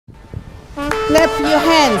Clap your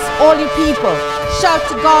hands, all you people. Shout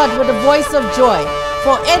to God with a voice of joy.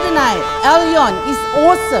 For Adonai, Elyon, is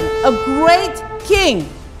awesome, a great king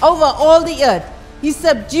over all the earth. He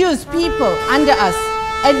subdues people under us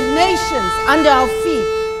and nations under our feet.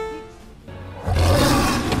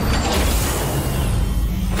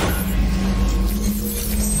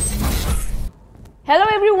 Hello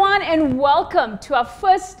everyone and welcome to our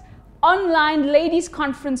first online ladies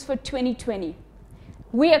conference for 2020.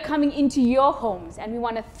 We are coming into your homes and we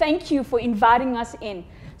want to thank you for inviting us in.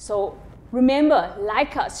 So remember,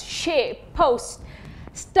 like us, share, post,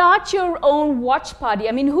 start your own watch party.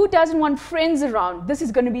 I mean, who doesn't want friends around? This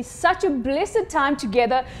is going to be such a blessed time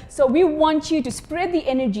together. So we want you to spread the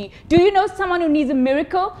energy. Do you know someone who needs a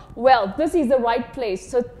miracle? Well, this is the right place.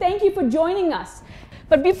 So thank you for joining us.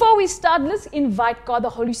 But before we start, let's invite God the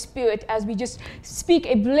Holy Spirit as we just speak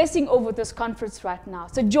a blessing over this conference right now.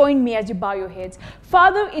 So join me as you bow your heads.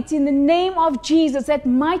 Father, it's in the name of Jesus, that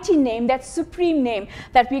mighty name, that supreme name,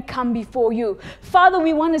 that we come before you. Father,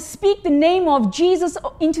 we want to speak the name of Jesus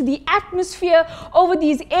into the atmosphere, over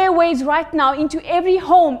these airwaves right now, into every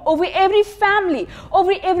home, over every family,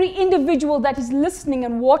 over every individual that is listening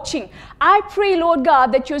and watching. I pray, Lord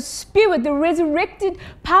God, that your Spirit, the resurrected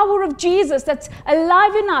power of Jesus that's alive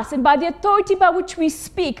in us, and by the authority by which we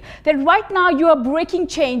speak, that right now you are breaking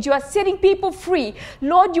chains, you are setting people free.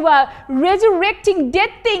 Lord, you are resurrecting dead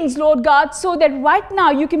things, Lord God, so that right now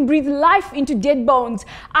you can breathe life into dead bones.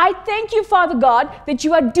 I thank you, Father God, that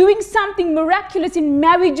you are doing something miraculous in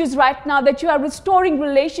marriages right now, that you are restoring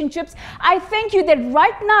relationships. I thank you that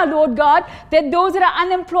right now, Lord God, that those that are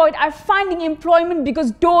unemployed are finding employment because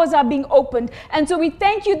doors are being opened. And so we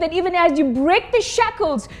thank you that even as you break the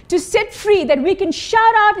shackles to set free, that we can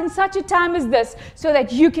shout out in such a time as this, so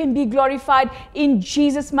that you can be glorified in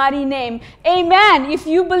Jesus' mighty name. Amen. If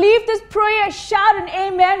you believe this prayer, shout an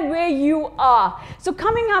amen where you are. So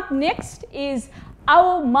coming up next is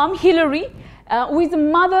our mom Hillary, who is a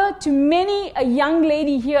mother to many a young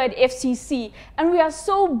lady here at FCC, and we are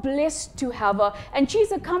so blessed to have her. And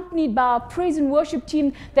she's accompanied by our praise and worship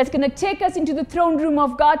team that's going to take us into the throne room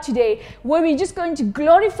of God today, where we're just going to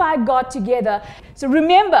glorify God together. So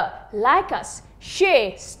remember, like us,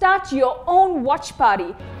 share, start your own watch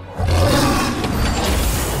party.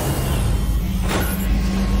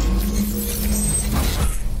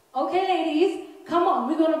 Okay, ladies, come on,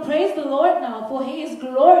 we're going to praise the Lord now, for He is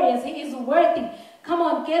glorious, He is worthy. Come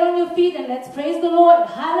on, get on your feet and let's praise the Lord.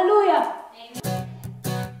 Hallelujah. Amen.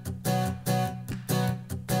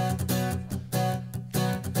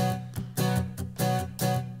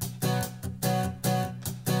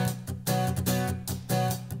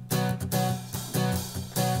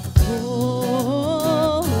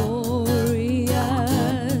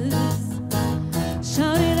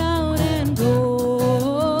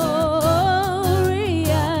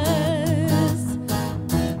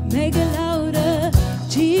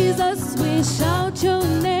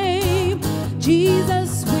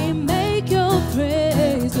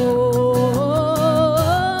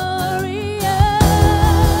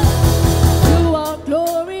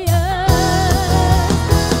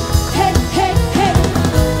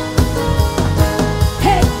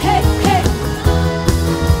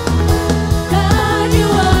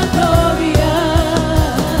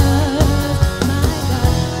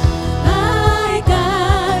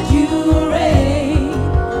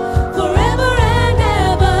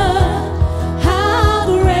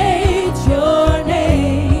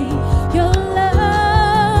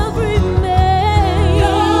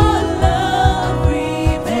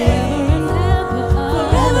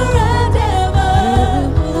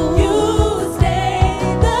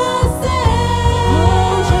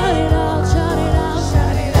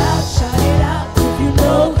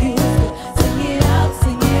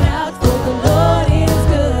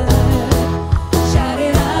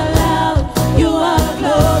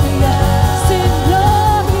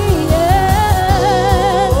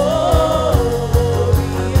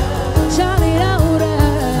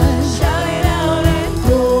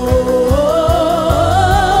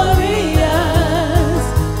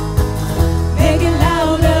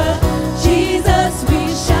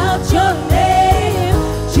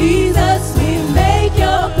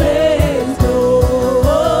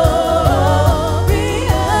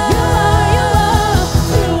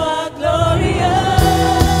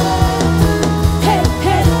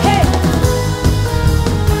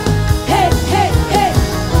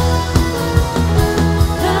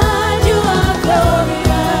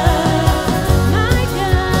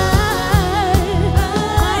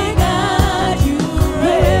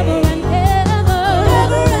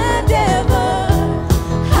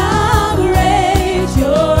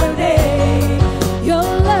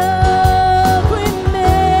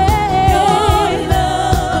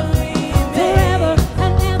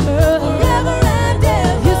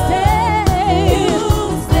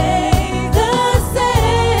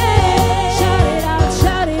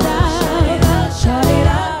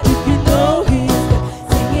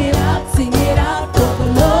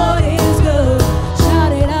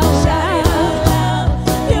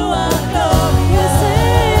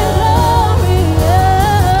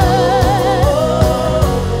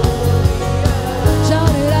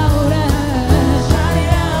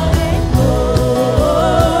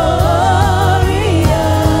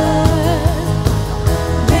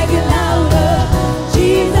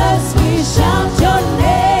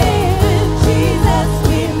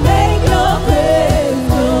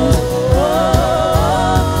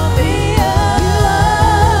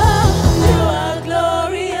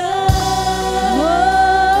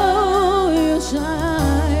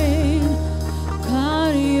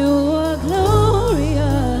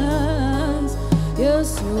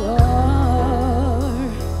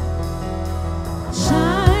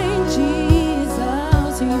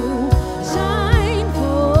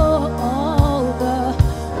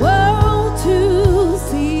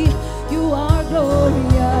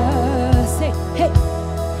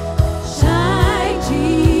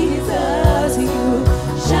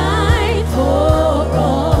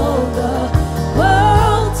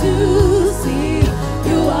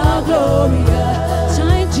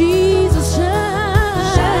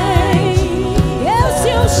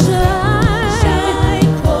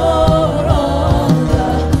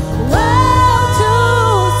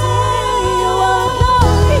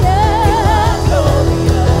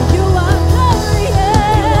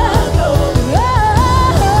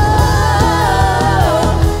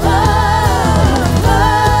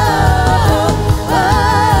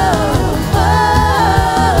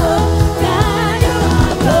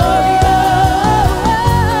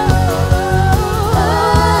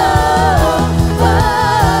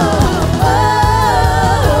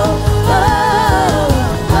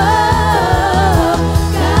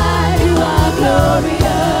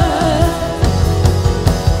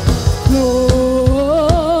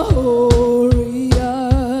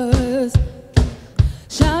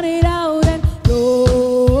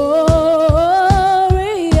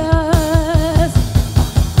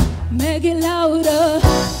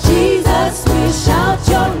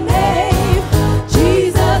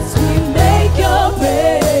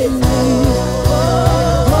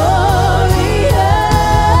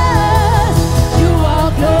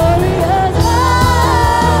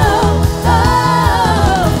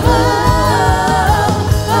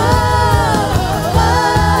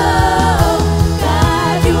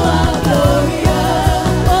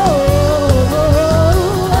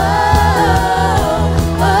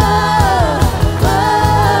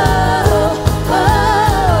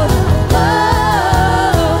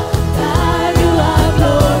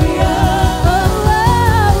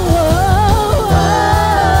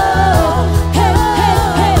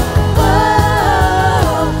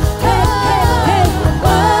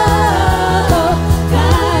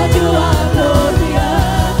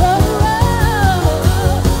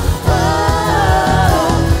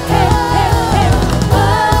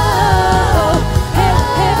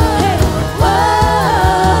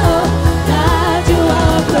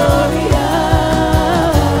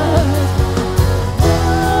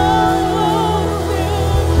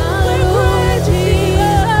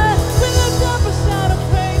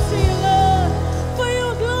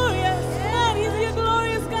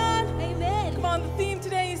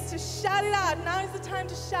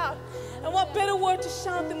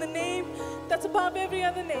 above every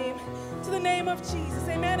other name, to the name of Jesus.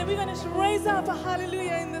 Amen. And we're going to raise up a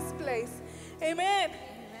hallelujah in this place. Amen.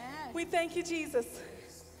 Amen. We thank you, Jesus.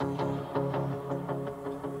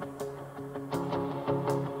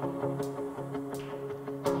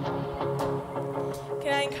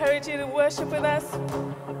 Can I encourage you to worship with us?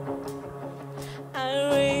 I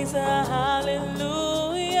raise a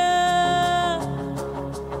hallelujah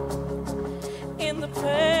in the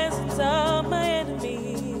presence of my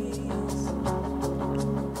enemies.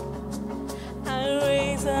 I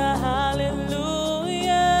raise a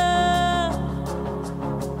hallelujah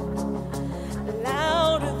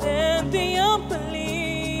louder than the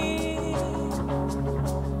unbelief.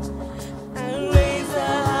 I raise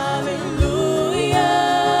a hallelujah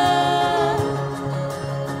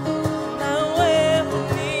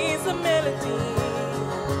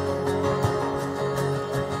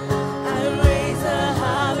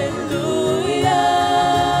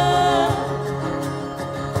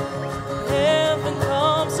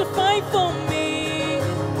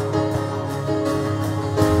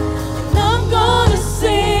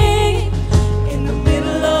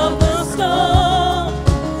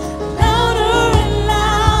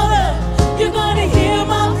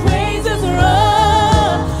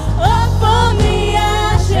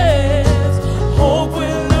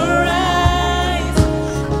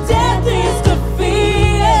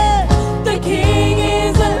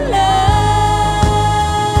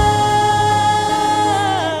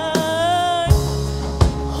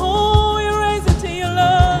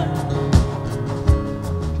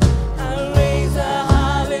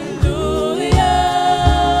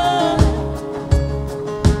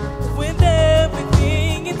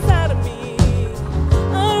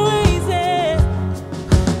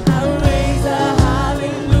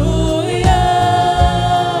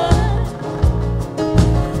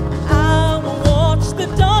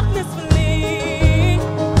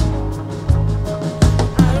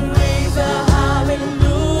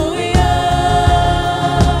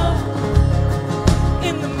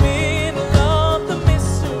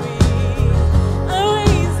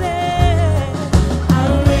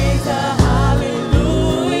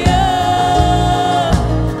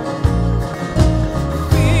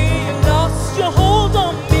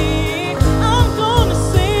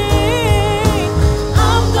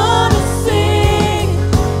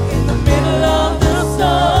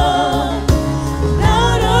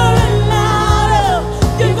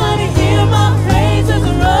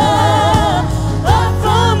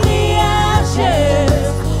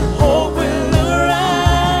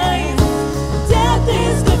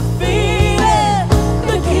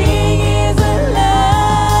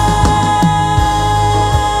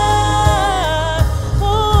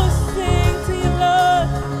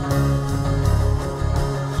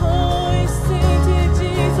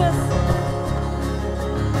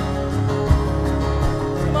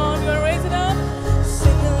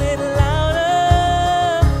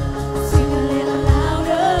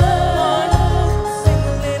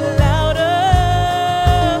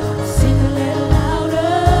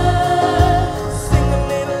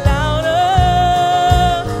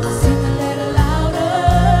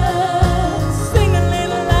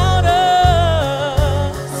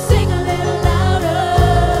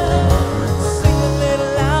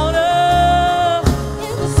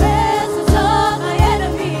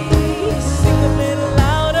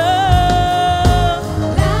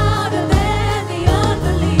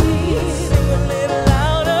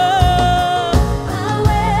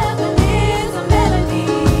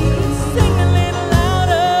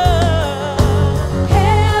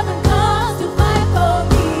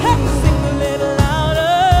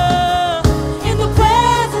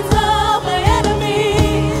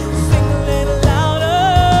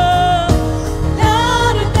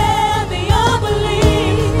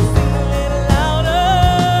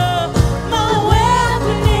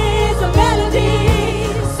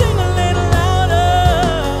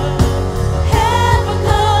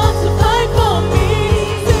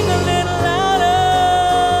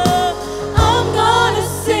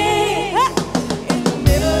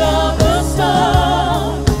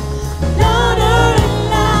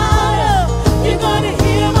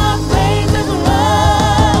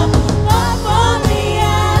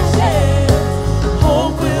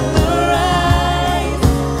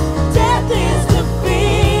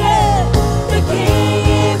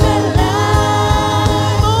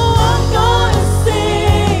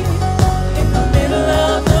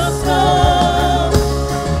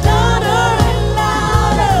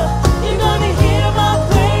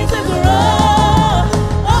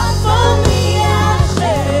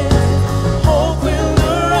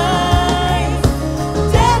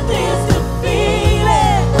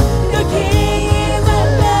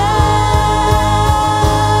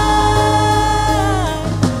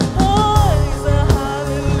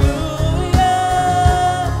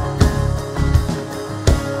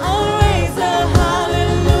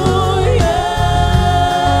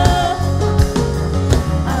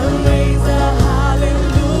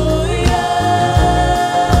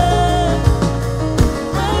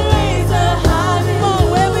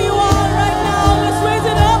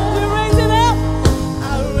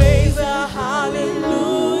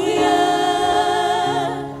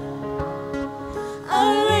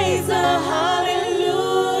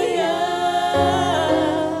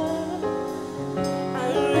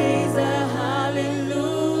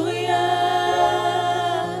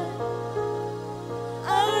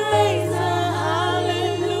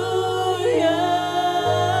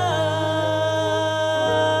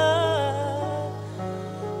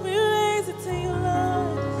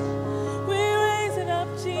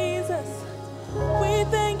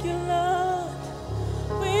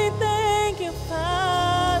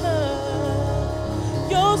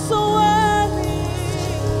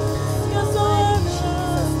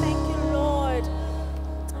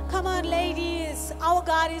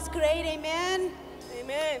great. Amen.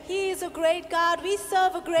 Amen. He is a great God. We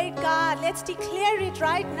serve a great God. Let's declare it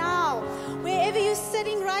right now. Wherever you're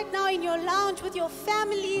sitting right now in your lounge with your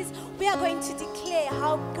families, we are going to declare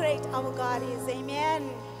how great our God is. Amen.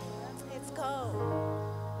 Let's go.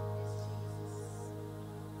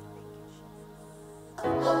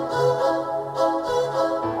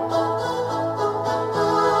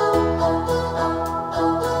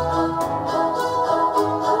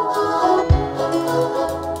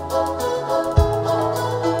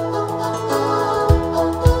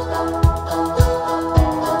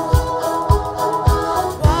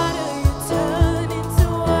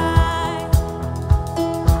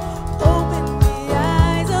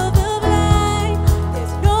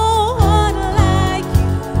 There's no one like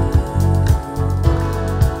you.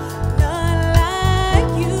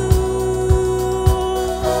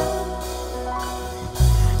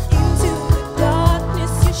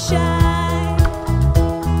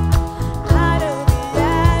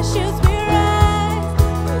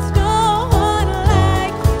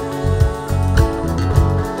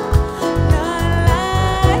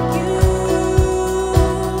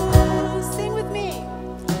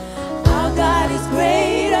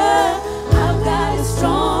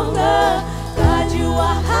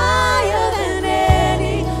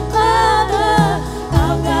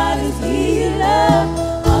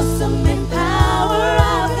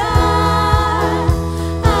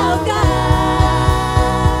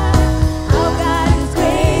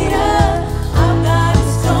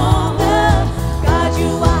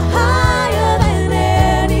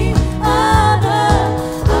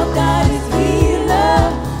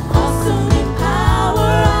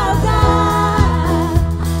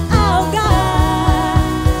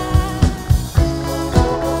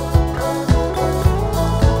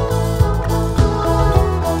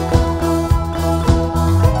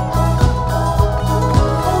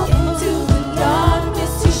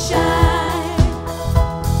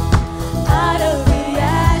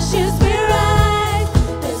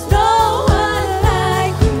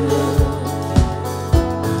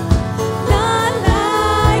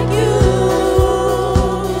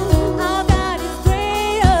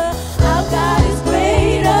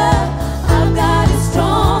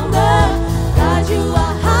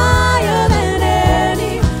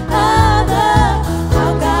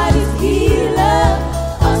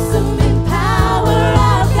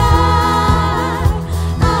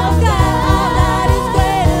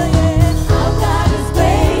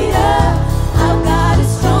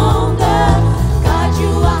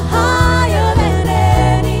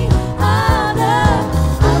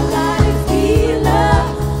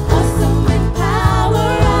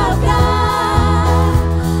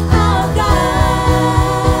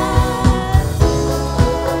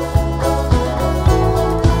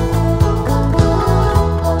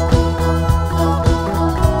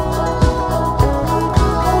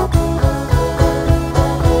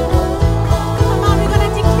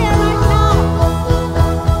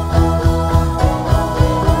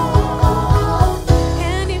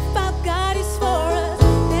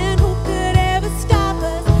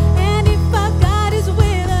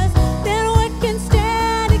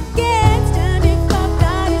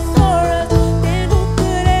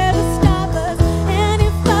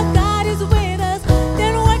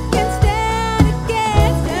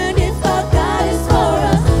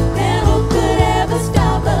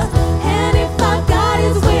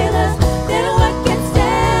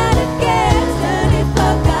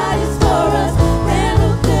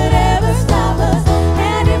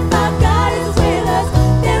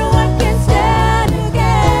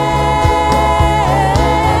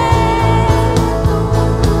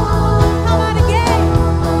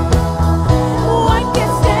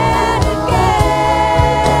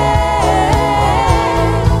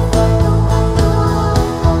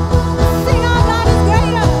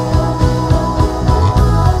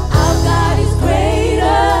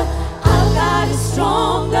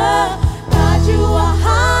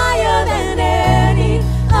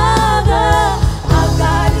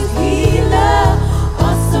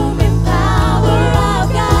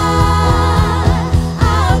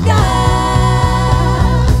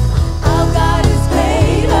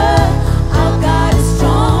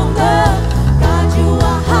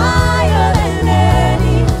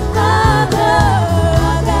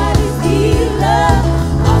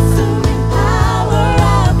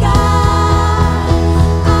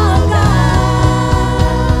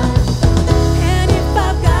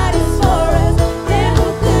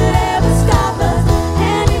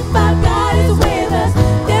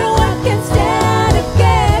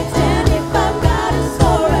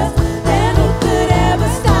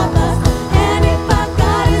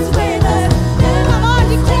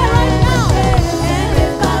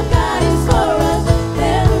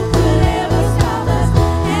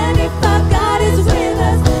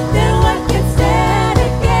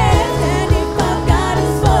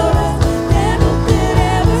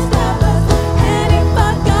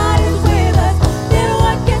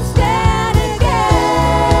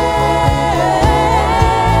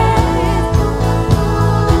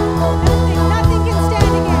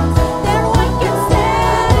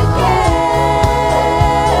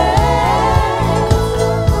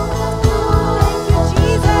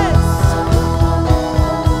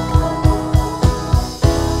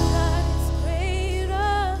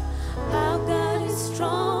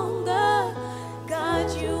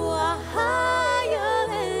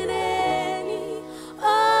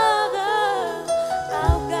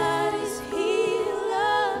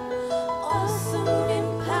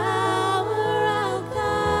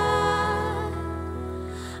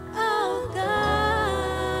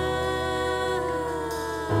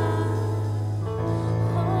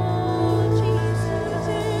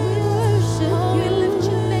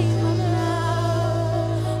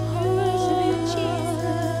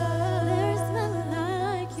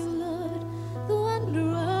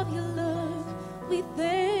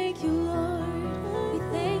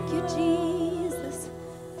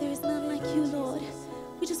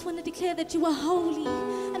 that you are holy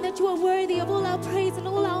and that you are worthy of all our praise and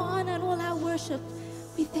all our honor and all our worship.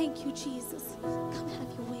 We thank you, Jesus. Come have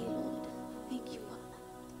your way, Lord. Thank you, Father.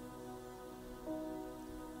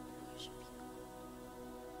 Worship you.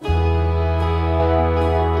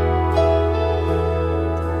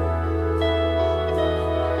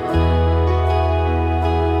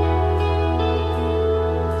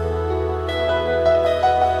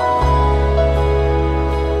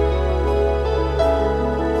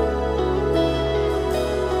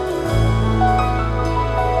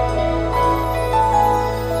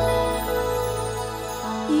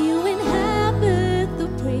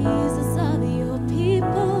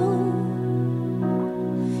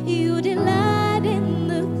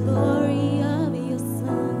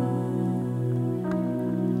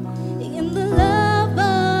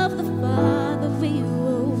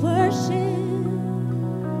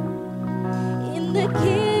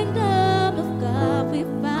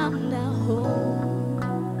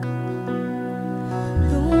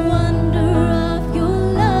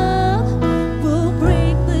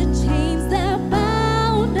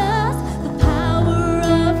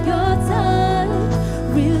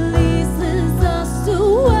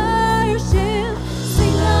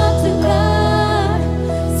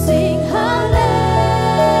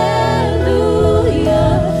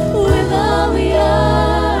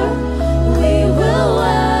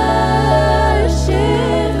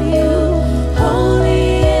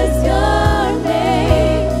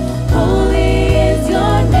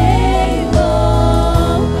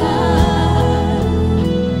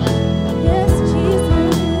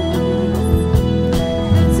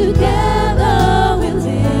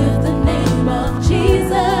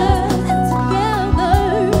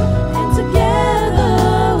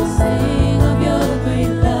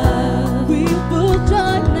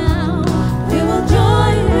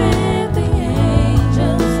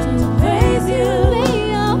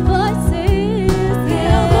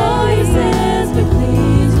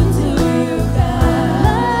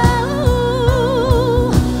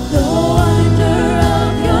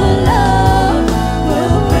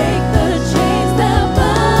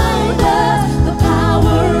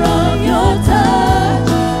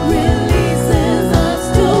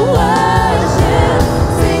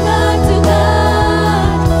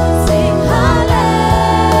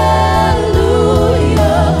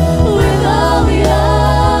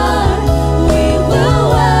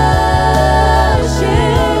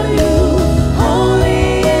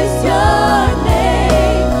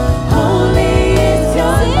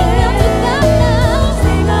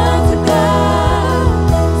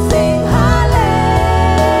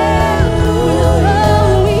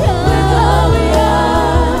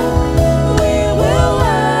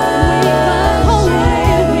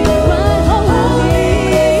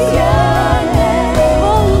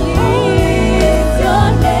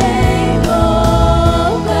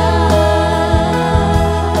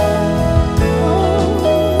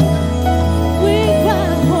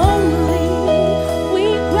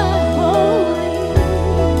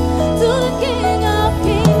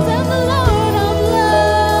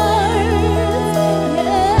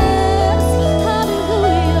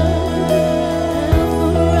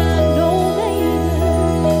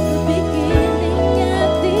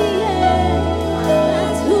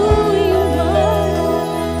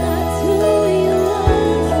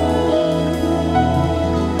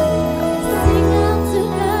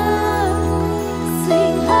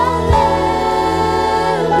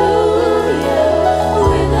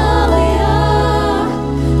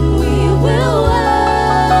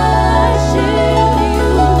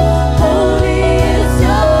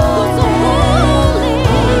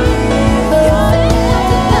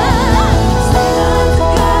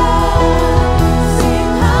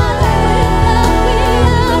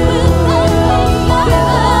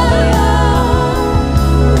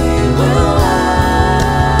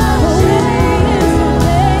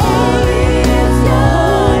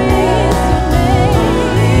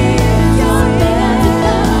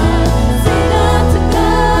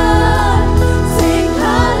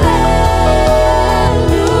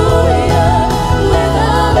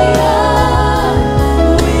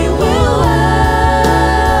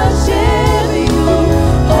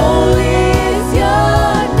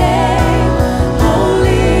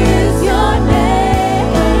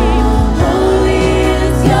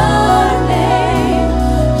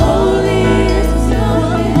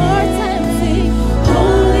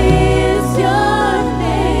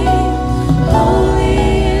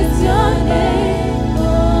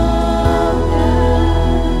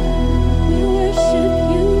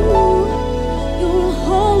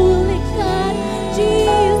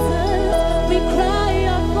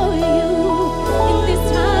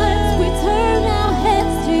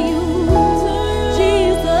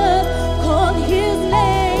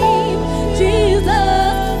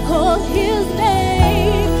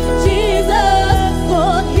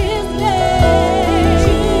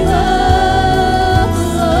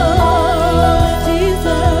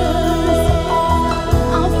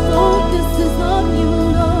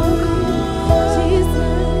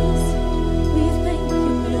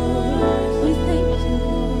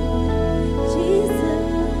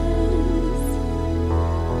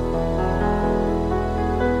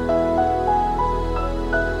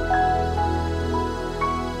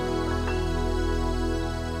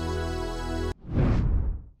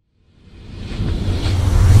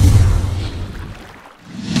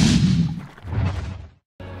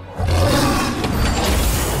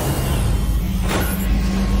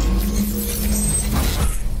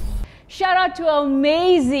 out to our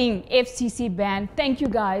amazing FCC band. Thank you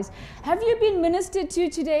guys. Have you been ministered to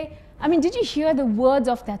today? I mean, did you hear the words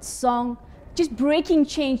of that song? Just breaking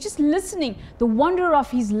chains, just listening, the wonder of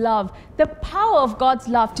His love, the power of God's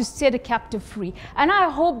love to set a captive free. And I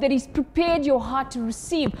hope that He's prepared your heart to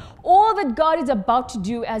receive all that God is about to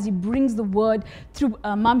do as He brings the word through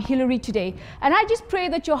Mom Hillary today. And I just pray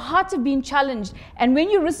that your hearts have been challenged, and when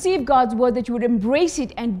you receive God's word, that you would embrace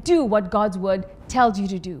it and do what God's word tells you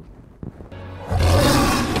to do.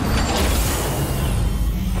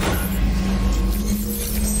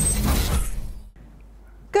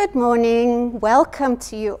 Good morning. Welcome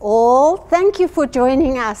to you all. Thank you for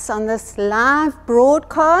joining us on this live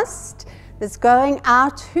broadcast that's going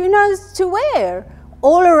out who knows to where,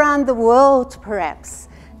 all around the world perhaps.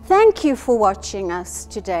 Thank you for watching us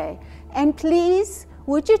today. And please,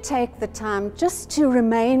 would you take the time just to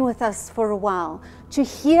remain with us for a while, to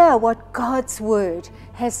hear what God's word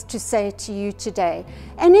has to say to you today.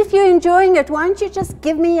 And if you're enjoying it, won't you just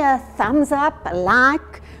give me a thumbs up, a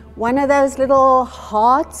like, one of those little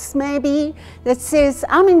hearts maybe that says,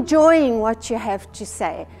 I'm enjoying what you have to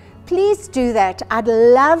say. Please do that. I'd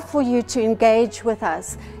love for you to engage with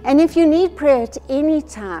us. And if you need prayer at any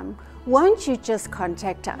time, won't you just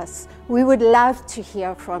contact us? We would love to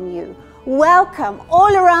hear from you. Welcome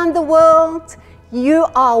all around the world. You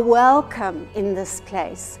are welcome in this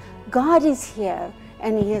place. God is here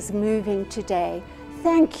and He is moving today.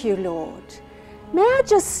 Thank you, Lord. May I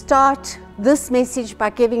just start this message by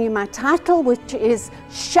giving you my title, which is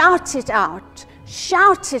Shout It Out.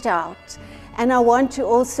 Shout it out. And I want to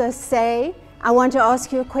also say, I want to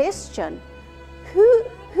ask you a question. Who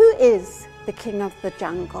is the King of the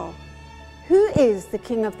Jungle? Who is the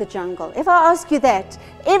King of the Jungle? If I ask you that,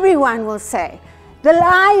 everyone will say, the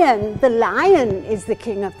lion is the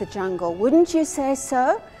King of the Jungle. Wouldn't you say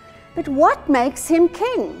so? But what makes him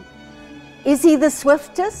king? Is he the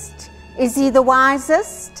swiftest? Is he the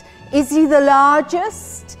wisest? Is he the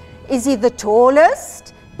largest? Is he the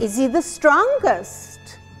tallest? Is he the strongest?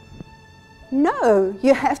 No,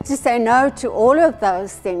 you have to say no to all of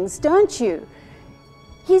those things, don't you?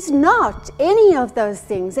 He's not any of those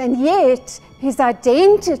things, and yet his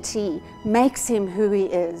identity makes him who he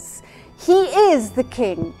is. He is the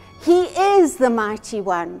King. He is the Mighty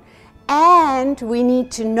One. And we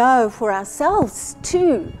need to know for ourselves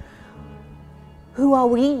too, who are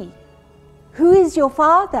we? Who is your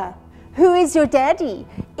father? Who is your daddy?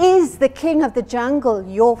 Is the King of the Jungle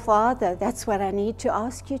your father? That's what I need to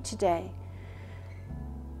ask you today.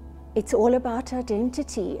 It's all about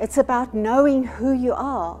identity. It's about knowing who you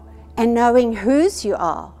are and knowing whose you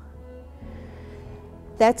are.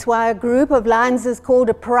 That's why a group of lions is called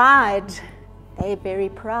a pride. They're very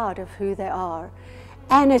proud of who they are.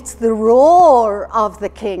 And it's the roar of the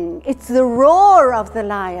king. It's the roar of the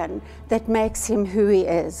lion that makes him who he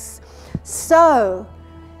is. So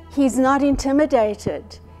he's not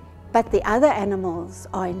intimidated, but the other animals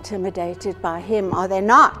are intimidated by him, are they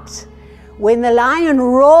not? When the lion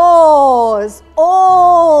roars,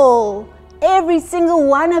 every single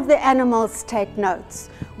one of the animals take notes.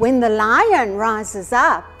 When the lion rises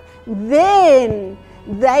up, then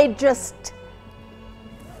they just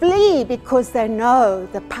flee because they know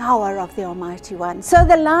the power of the Almighty One. So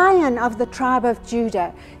the Lion of the tribe of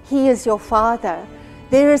Judah, he is your father.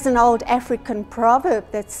 There is an old African proverb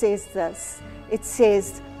that says this. It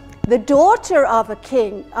says, the daughter of a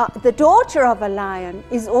king, the daughter of a lion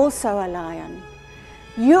is also a lion.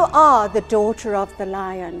 You are the daughter of the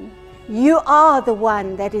lion. You are the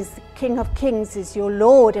one that is the King of Kings, is your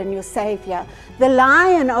Lord and your Savior. The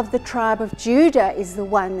Lion of the tribe of Judah is the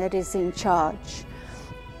one that is in charge.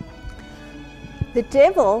 The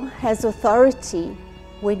devil has authority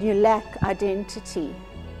when you lack identity.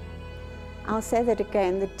 I'll say that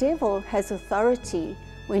again. The devil has authority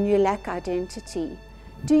when you lack identity.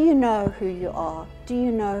 Do you know who you are? Do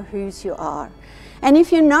you know whose you are? And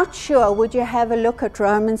if you're not sure, would you have a look at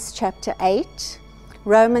Romans chapter 8?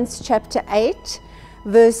 Romans chapter 8,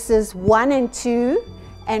 verses 1 and 2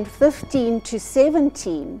 and 15 to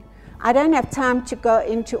 17. I don't have time to go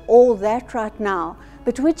into all that right now,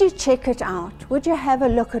 but would you check it out? Would you have a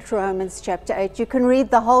look at Romans chapter 8? You can read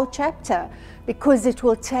the whole chapter because it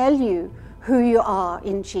will tell you who you are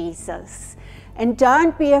in Jesus. And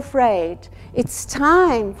don't be afraid. It's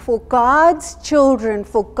time for God's children,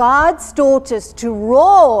 for God's daughters to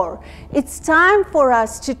roar. It's time for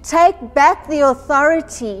us to take back the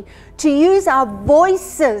authority, to use our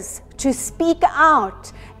voices to speak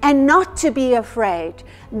out and not to be afraid.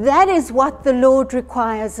 That is what the Lord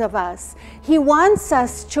requires of us. He wants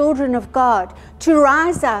us, children of God, to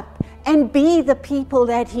rise up and be the people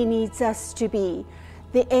that He needs us to be.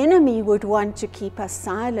 the enemy would want to keep us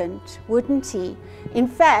silent, wouldn't he? In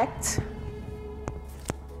fact,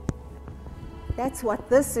 that's what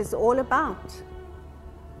this is all about.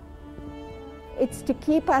 It's to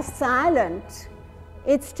keep us silent.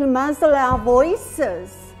 It's to muzzle our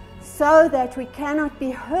voices so that we cannot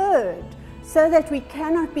be heard, so that we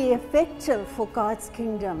cannot be effective for God's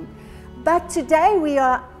kingdom. But today we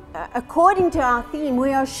are, according to our theme,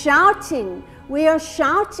 we are shouting. We are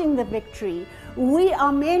shouting the victory. We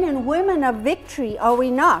are men and women of victory, are we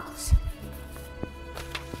not?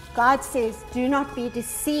 God says, do not be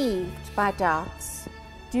deceived by doubts.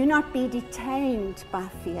 Do not be detained by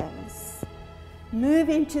fears. Move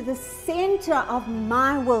into the center of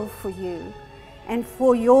my will for you and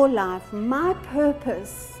for your life. My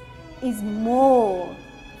purpose is more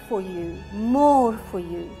for you, more for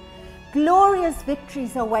you. Glorious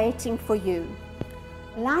victories are waiting for you.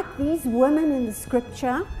 Like these women in the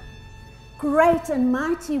scripture, great and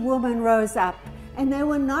mighty women rose up and they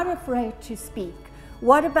were not afraid to speak.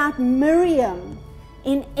 What about Miriam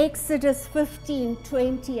in Exodus 15,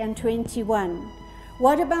 20 and 21?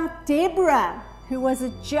 What about Deborah, who was a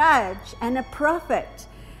judge and a prophet?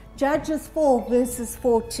 Judges 4, verses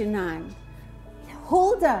 4 to 9.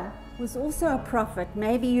 Huldah was also a prophet.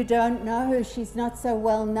 Maybe you don't know her, she's not so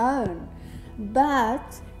well known.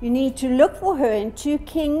 But you need to look for her in 2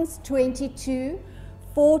 Kings 22,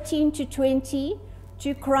 14 to 20,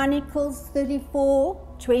 2 Chronicles 34,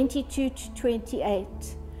 22 to 28.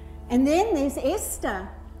 And then there's Esther.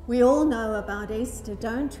 We all know about Esther,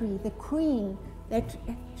 don't we? The queen, that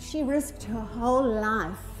she risked her whole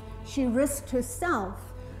life. She risked herself.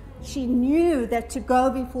 She knew that to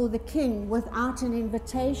go before the king without an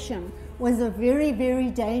invitation was a very,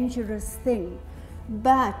 very dangerous thing.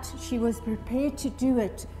 But she was prepared to do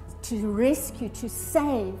it, to rescue, to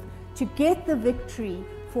save, to get the victory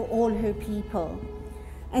for all her people.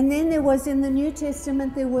 And then there was, in the New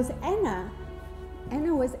Testament, there was Anna.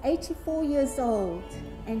 Anna was 84 years old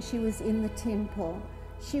and she was in the temple.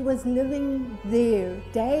 She was living there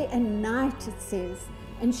day and night, it says,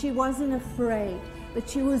 and she wasn't afraid, but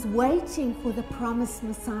she was waiting for the promised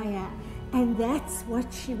Messiah, and that's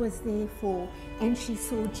what she was there for. And she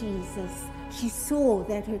saw Jesus. She saw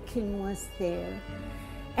that her king was there.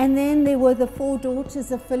 And then there were the 4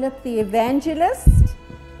 daughters of Philip the evangelist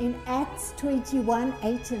in Acts 21,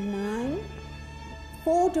 8 and 9.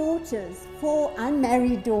 4 daughters, 4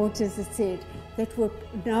 unmarried daughters, it said, that were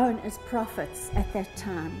known as prophets at that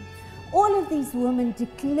time. All of these women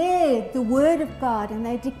declared the word of God, and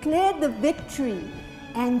they declared the victory,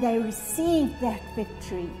 and they received that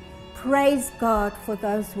victory. Praise God for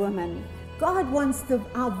those women. God wants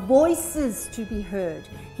our voices to be heard.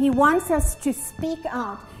 He wants us to speak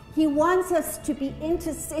out. He wants us to be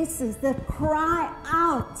intercessors that cry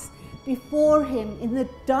out before Him in the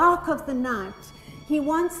dark of the night. He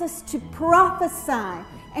wants us to prophesy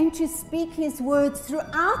and to speak His words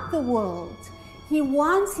throughout the world. He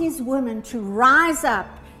wants His women to rise up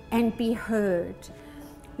and be heard.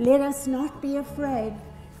 Let us not be afraid.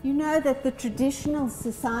 You know that the traditional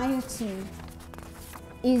society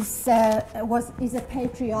is a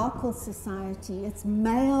patriarchal society. It's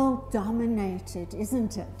male dominated,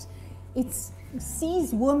 isn't it? It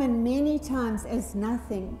sees women many times as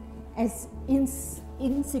nothing, as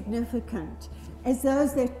insignificant, as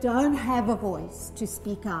those that don't have a voice to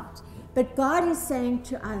speak out. But God is saying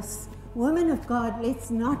to us, women of God, let's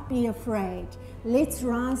not be afraid. Let's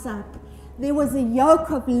rise up. There was a yoke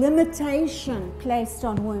of limitation placed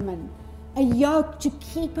on women, a yoke to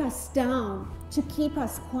keep us down, to keep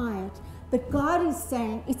us quiet. But God is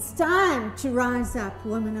saying, it's time to rise up,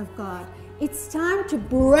 women of God. It's time to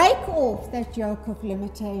break off that yoke of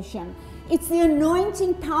limitation. It's the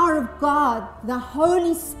anointing power of God, the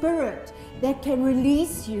Holy Spirit, that can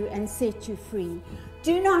release you and set you free.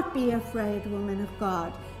 Do not be afraid, women of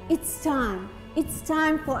God. It's time. It's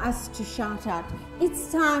time for us to shout out. It's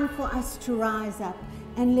time for us to rise up,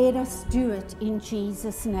 and let us do it in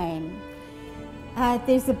Jesus' name.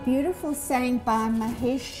 There's a beautiful saying by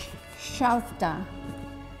Mahesh Shavda.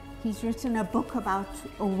 He's written a book about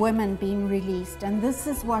women being released, and this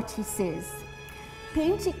is what he says.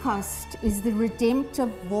 Pentecost is the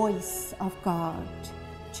redemptive voice of God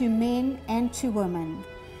to men and to women.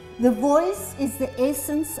 The voice is the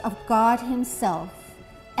essence of God Himself,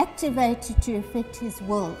 activated to effect His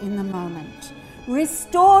will in the moment,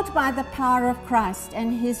 restored by the power of Christ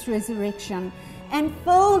and His resurrection, and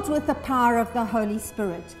filled with the power of the Holy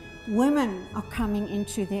Spirit. Women are coming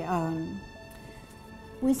into their own.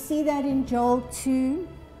 We see that in Joel 2,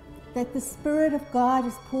 that the Spirit of God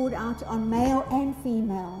is poured out on male and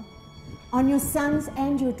female, on your sons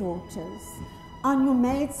and your daughters, on your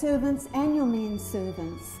maidservants and your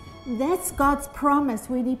menservants. That's God's promise.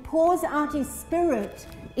 When He pours out His Spirit,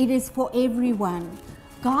 it is for everyone.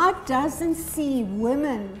 God doesn't see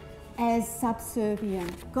women as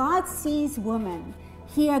subservient. God sees women.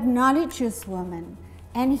 He acknowledges women.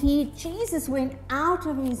 And Jesus went out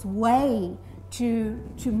of His way to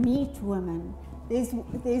meet women.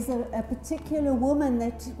 There's a particular woman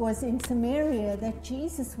that was in Samaria that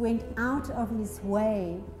Jesus went out of His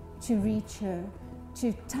way to reach her,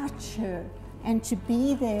 to touch her, and to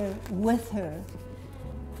be there with her.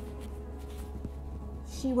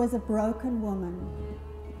 She was a broken woman.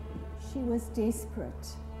 She was desperate.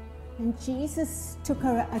 And Jesus took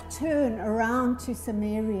her a turn around to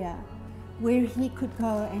Samaria, where He could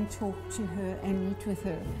go and talk to her and meet with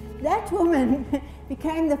her. That woman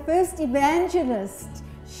became the first evangelist.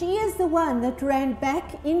 She is the one that ran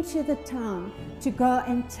back into the town to go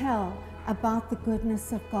and tell about the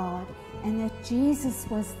goodness of God and that Jesus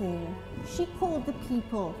was there. She called the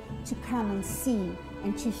people to come and see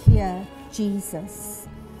and to hear Jesus.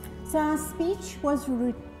 So our speech was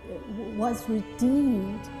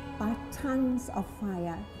redeemed by tongues of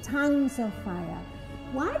fire. Tongues of fire.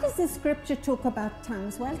 Why does the scripture talk about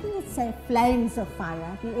tongues? Why doesn't it say flames of fire?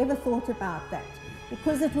 Have you ever thought about that?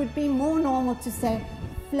 Because it would be more normal to say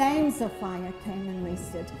flames of fire came and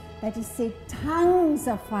rested. But He said tongues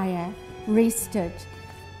of fire rested.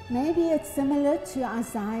 Maybe it's similar to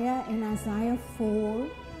Isaiah in Isaiah 4,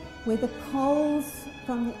 where the coals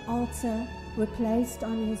from the altar were placed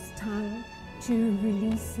on His tongue to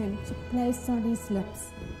release Him, to place on His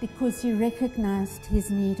lips, because He recognized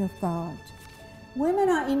His need of God. Women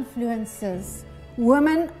are influencers.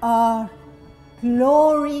 Women are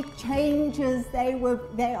glory changers. They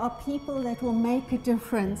are people that will make a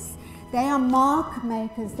difference. They are mark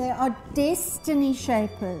makers. They are destiny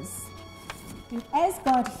shapers. And as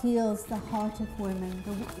God heals the heart of women,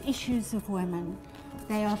 the issues of women,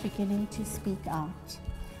 they are beginning to speak out.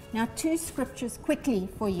 Now, 2 scriptures quickly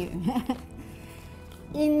for you.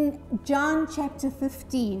 In John chapter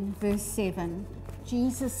 15, verse 7,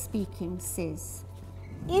 Jesus speaking says,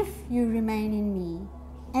 "If you remain in me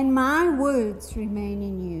and my words remain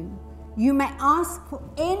in you, you may ask for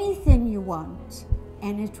anything you want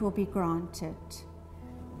and it will be granted."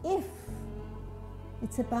 If,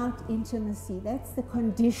 it's about intimacy. That's the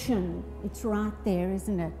condition. It's right there,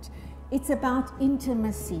 isn't it? It's about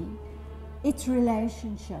intimacy. It's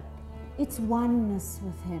relationship. It's oneness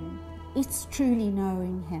with Him. It's truly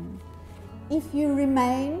knowing Him. If you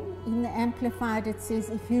remain, in the Amplified it says,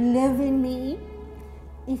 if you live in me,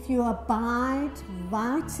 if you abide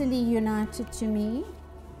vitally united to me,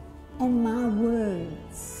 and my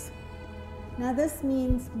words. Now this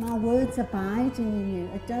means my words abiding in you.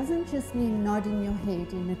 It doesn't just mean nodding your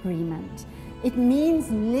head in agreement. It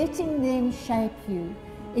means letting them shape you.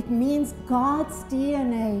 It means God's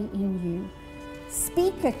DNA in you.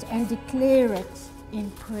 Speak it and declare it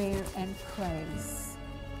in prayer and praise.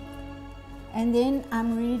 And then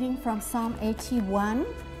I'm reading from Psalm 81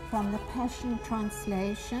 from the Passion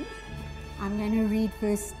Translation. I'm going to read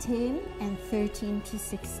verse 10 and 13 to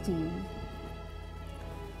 16.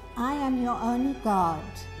 I am your only God,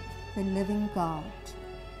 the living God.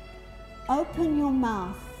 Open your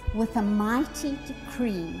mouth with a mighty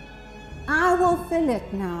decree. I will fill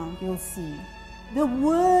it now, you'll see. The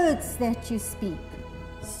words that you speak,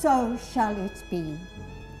 so shall it be.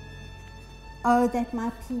 Oh, that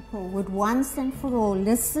my people would once and for all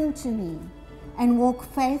listen to me and walk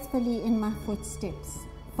faithfully in my footsteps,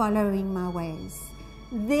 following my ways.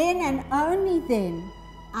 Then and only then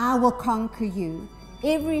I will conquer you,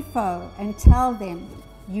 every foe, and tell them,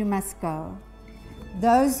 you must go.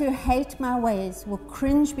 Those who hate my ways will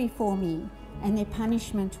cringe before me, and their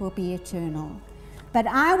punishment will be eternal. But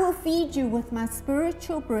I will feed you with my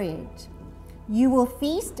spiritual bread. You will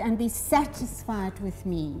feast and be satisfied with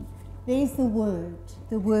me. There's the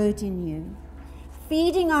word in you.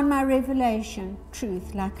 Feeding on my revelation,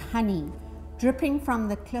 truth like honey, dripping from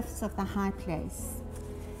the cliffs of the high place.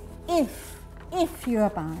 If you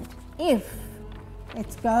abide,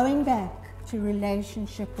 it's going back to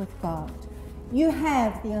relationship with God. You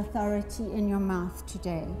have the authority in your mouth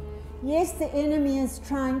today. Yes, the enemy is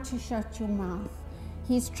trying to shut your mouth.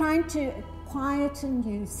 He's trying to quieten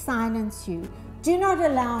you, silence you. Do not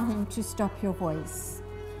allow him to stop your voice.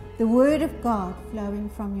 The word of God flowing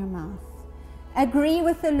from your mouth. Agree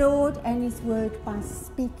with the Lord and his word by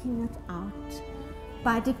speaking it out,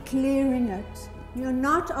 by declaring it. You're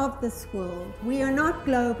not of this world. We are not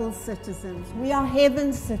global citizens. We are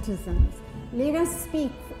heaven's citizens. Let us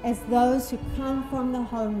speak as those who come from the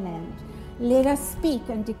homeland. Let us speak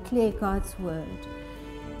and declare God's word.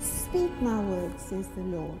 speak my word, says the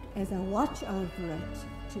Lord, as I watch over it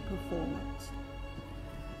to perform it.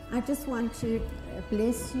 I just want to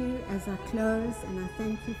bless you as I close, and I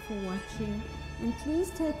thank you for watching. And please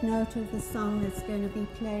take note of the song that's going to be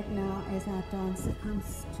played now as our dancer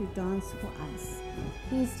comes to dance for us.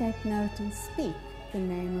 Please take note and speak the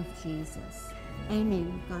name of Jesus.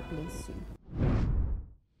 Amen. God bless you.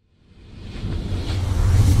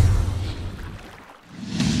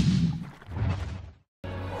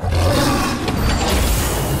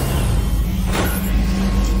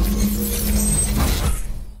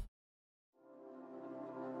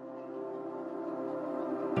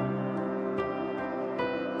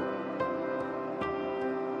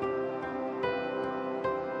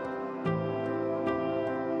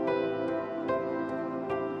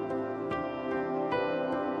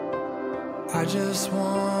 I just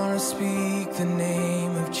want to speak the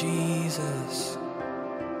name of Jesus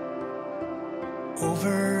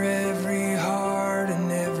over every heart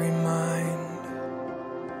and every mind,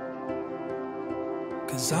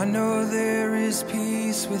 'cause I know there is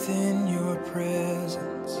peace within your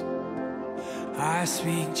presence. I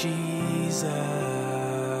speak Jesus.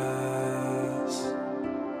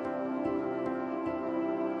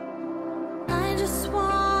 I just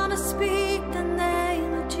want to speak the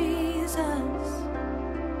name of Jesus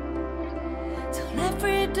till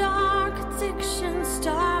every dark addiction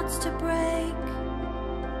starts to break,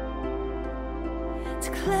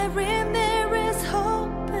 declaring there is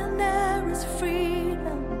hope and there is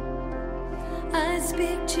freedom. I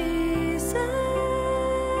speak Jesus,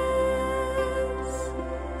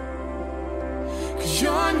 'cause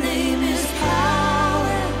your name is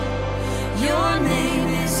power, your name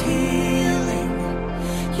is healing,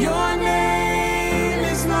 your name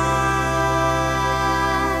is life.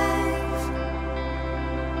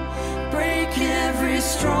 Break every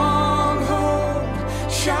stronghold,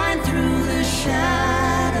 shine through the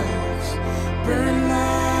shadows, burn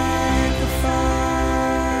like a fire.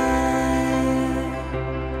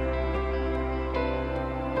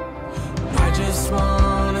 I just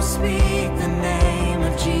want to speak the name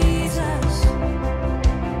of Jesus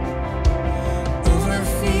over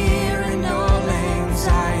fear and all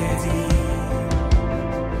anxiety,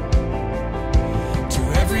 to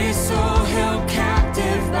every soul held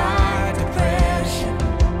captive by depression.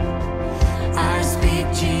 I speak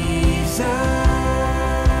Jesus.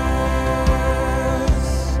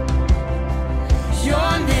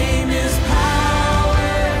 Your name is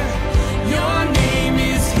power, your name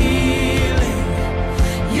is healing,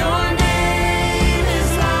 your name is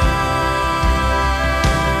life.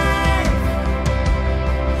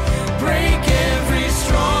 Break every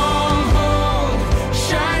stronghold,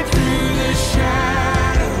 shine through the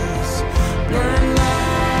shadows, burn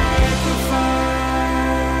like a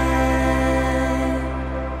fire.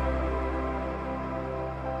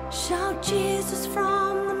 Shout Jesus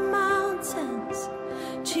from the mountains,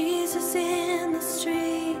 Jesus in the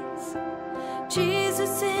streets,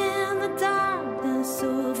 Jesus in the darkness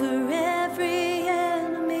over every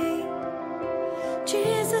enemy,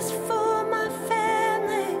 Jesus for my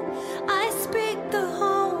family. I speak the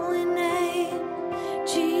holy name,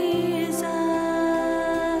 Jesus.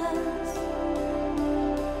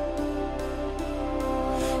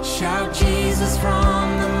 Shout Jesus from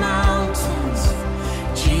the mountains,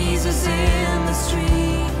 Jesus in the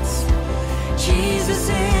streets, Jesus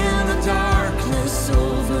in the darkness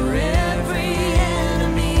over every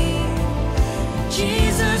enemy,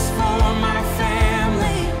 Jesus for my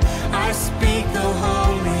family. I speak the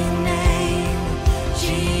holy name,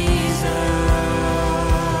 Jesus.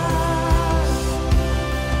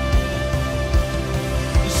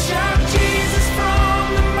 Shout Jesus from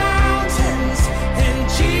the mountains and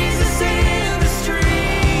Jesus in the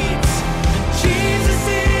streets, Jesus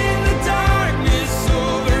in the darkness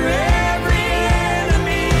over every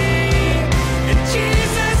enemy, and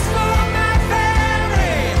Jesus for my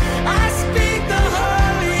family. I speak the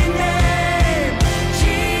holy name,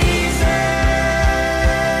 Jesus.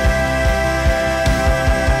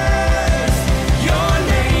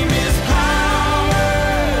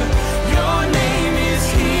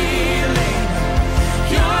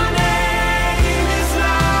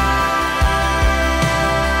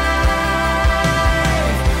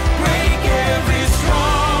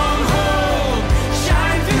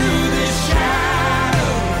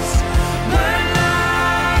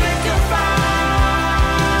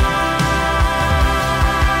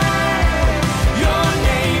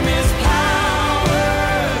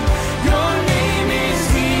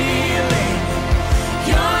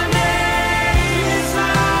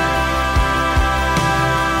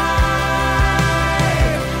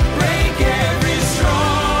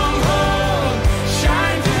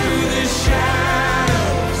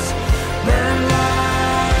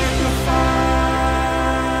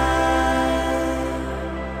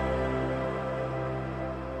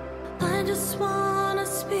 just wanna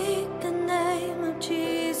speak the name of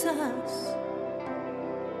Jesus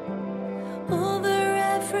over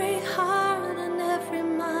every heart and every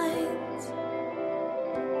mind.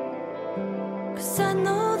 'Cause I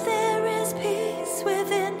know there is peace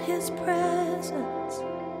within His presence.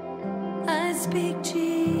 I speak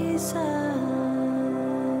Jesus.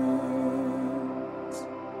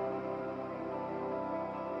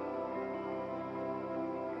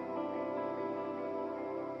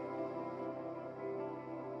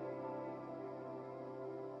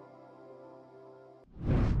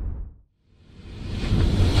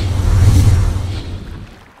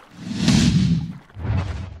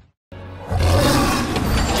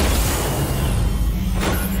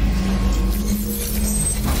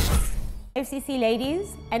 FCC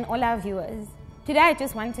ladies and all our viewers, today I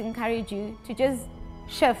just want to encourage you to just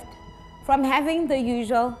shift from having the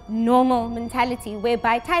usual normal mentality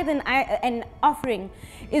whereby tithe and offering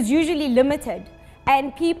is usually limited,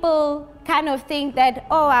 and people kind of think that,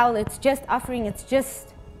 oh well, it's just offering, it's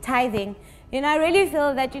just tithing. I really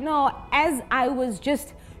feel that, as I was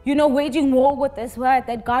just waging war with this word,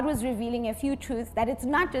 that God was revealing a few truths, that it's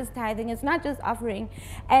not just tithing, it's not just offering.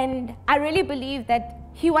 And I really believe that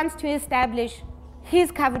He wants to establish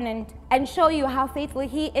His covenant and show you how faithful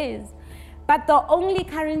He is. But the only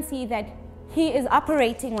currency that He is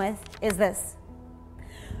operating with is this.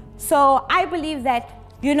 So I believe that,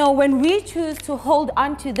 when we choose to hold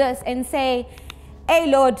on to this and say,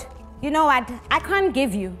 hey Lord, you know what, I can't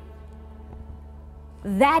give you,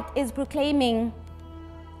 that is proclaiming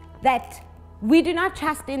that we do not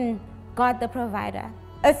trust in God the provider.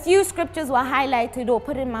 A few scriptures were highlighted or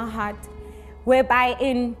put in my heart, whereby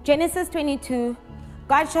in Genesis 22,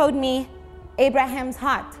 God showed me Abraham's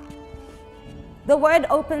heart. The word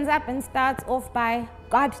opens up and starts off by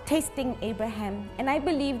God testing Abraham. And I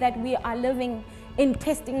believe that we are living in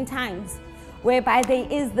testing times, whereby there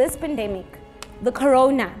is this pandemic, the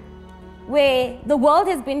corona, where the world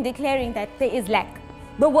has been declaring that there is lack.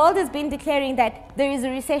 The world has been declaring that there is a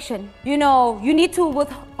recession. You need to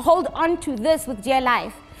hold on to this with dear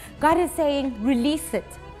life. God is saying, release it,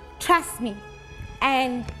 trust me.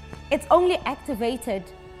 And it's only activated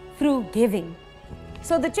through giving.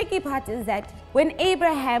 So the tricky part is that when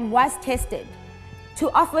Abraham was tested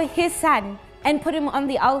to offer his son and put him on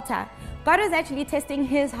the altar, God was actually testing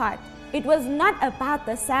his heart. It was not about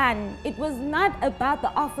the son. It was not about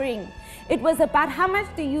the offering. It was about how much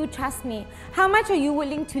do you trust me? How much are you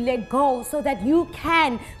willing to let go so that you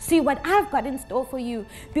can see what I've got in store for you?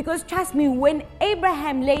 Because trust me, when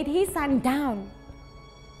Abraham laid his son down,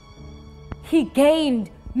 he gained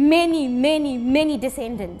many, many, many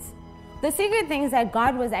descendants. The secret things that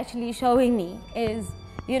God was actually showing me is,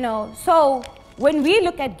 so when we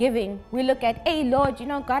look at giving, we look at, hey Lord,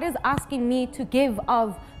 God is asking me to give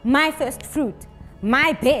of my first fruit,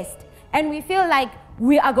 my best. And we feel like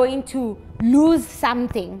we are going to lose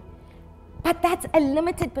something. But that's a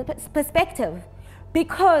limited perspective,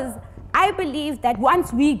 because I believe that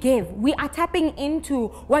once we give, we are tapping into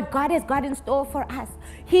what God has got in store for us.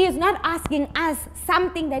 He is not asking us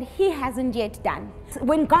something that He hasn't yet done.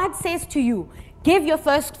 When God says to you, give your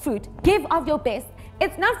first fruit, give of your best,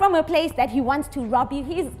 it's not from a place that He wants to rob you.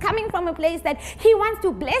 He's coming from a place that He wants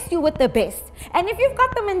to bless you with the best. And if you've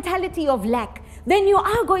got the mentality of lack, then you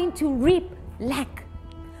are going to reap lack.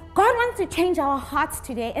 God wants to change our hearts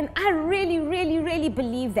today, and I really, really, really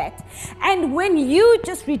believe that. And when you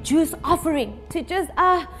just reduce offering to just,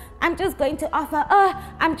 I'm just going to offer,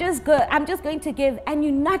 I'm just going to give, and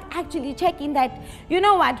you're not actually checking that, you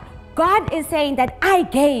know what, God is saying that I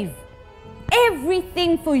gave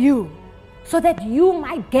everything for you so that you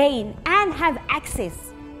might gain and have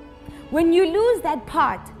access. When you lose that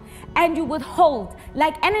part and you withhold,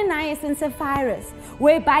 like Ananias and Sapphira,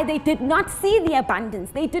 whereby they did not see the abundance,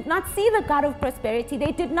 they did not see the God of prosperity,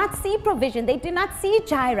 they did not see provision, they did not see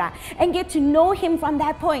Jireh, and get to know Him from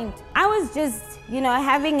that point. I was just,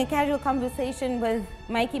 having a casual conversation with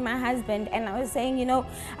Mikey, my husband, and I was saying,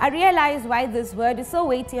 I realize why this word is so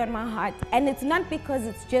weighty on my heart, and it's not because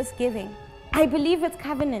it's just giving. I believe it's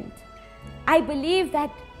covenant. I believe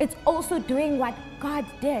that it's also doing what God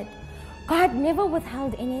did. God never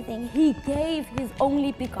withheld anything. He gave His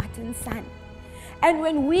only begotten Son. And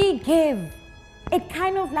when we give, it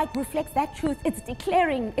kind of like reflects that truth. It's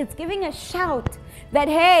declaring, it's giving a shout that,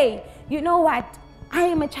 hey, you know what? I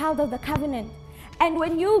am a child of the covenant. And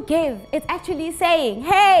when you give, it's actually saying,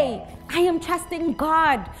 hey, I am trusting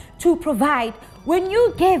God to provide. When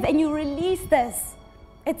you give and you release this,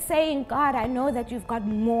 it's saying, God, I know that you've got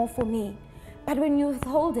more for me. But when you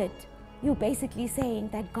withhold it, you're basically saying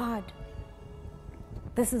that, God,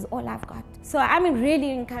 this is all I've got. So I'm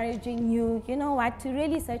really encouraging you, you know what, to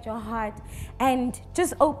really search your heart and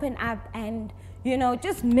just open up and, you know,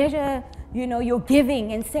 just measure, you know, your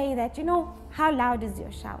giving and say that, you know, how loud is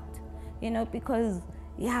your shout? You know, because,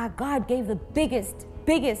 yeah, God gave the biggest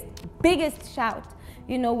shout,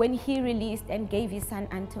 you know, when he released and gave his son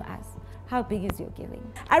unto us. How big is your giving?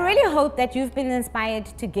 I really hope that you've been inspired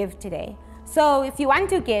to give today. So if you want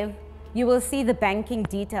to give, you will see the banking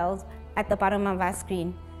details at the bottom of our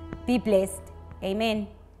screen. Be blessed. Amen.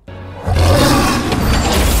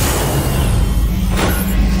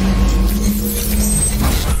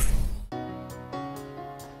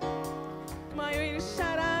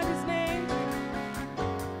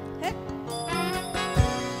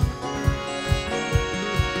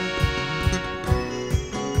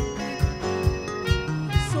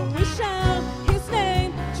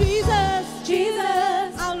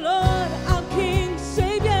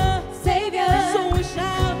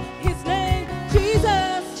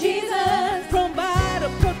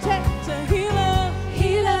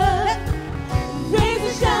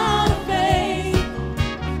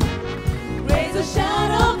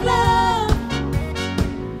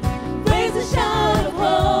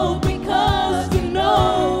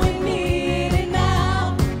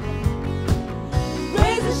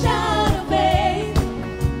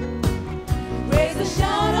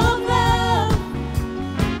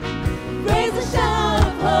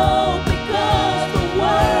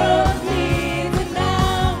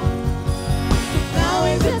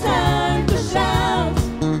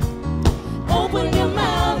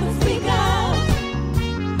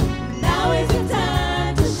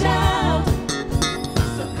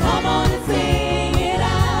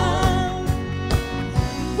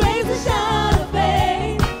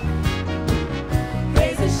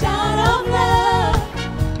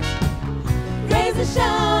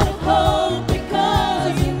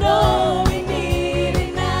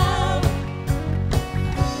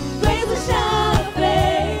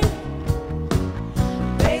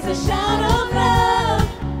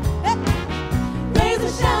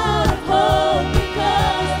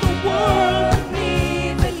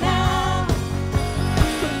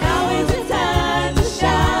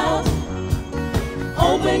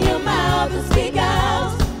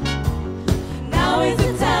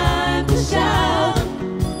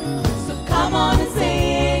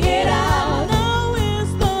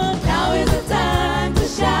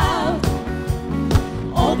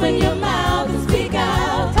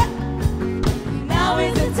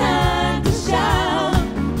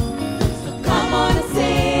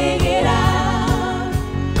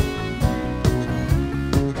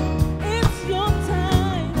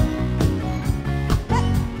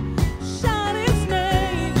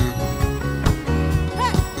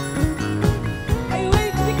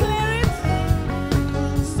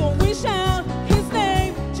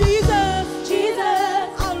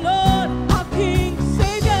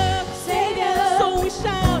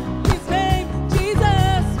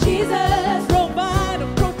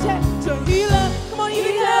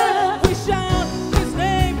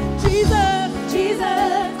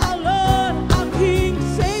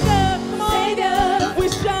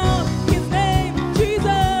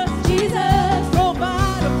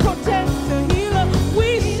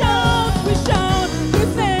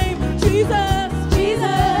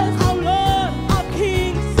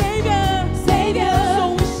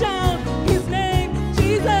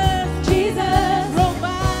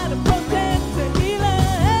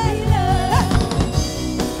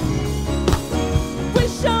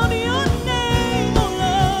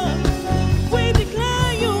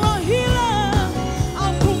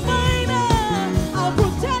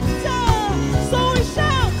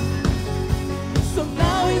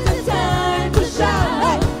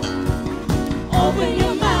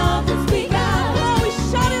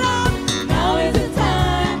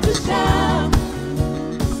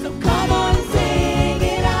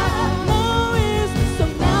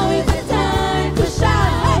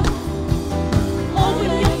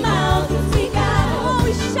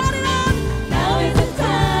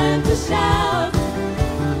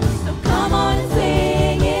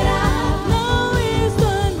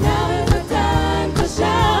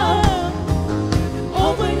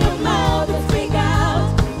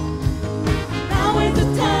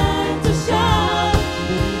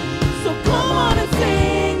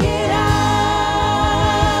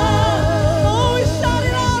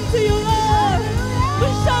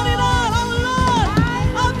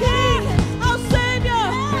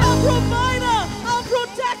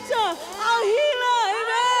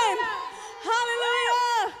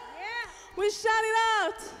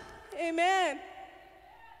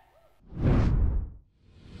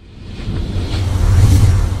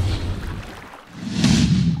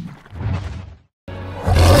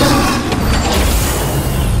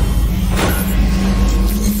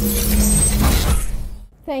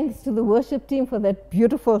 thanks to the worship team for that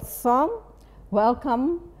beautiful song.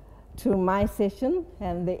 Welcome to my session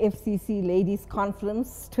and the FCC Ladies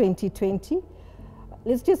Conference 2020.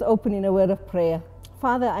 Let's just open in a word of prayer.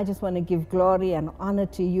 Father, I just want to give glory and honor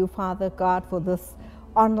to you, Father God, for this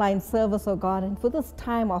online service, oh God, and for this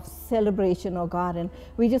time of celebration, oh God. And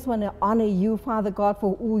we just want to honor you, Father God,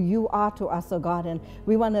 for who you are to us, oh God. And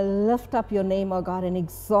we want to lift up your name, oh God, and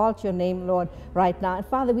exalt your name, Lord, right now. And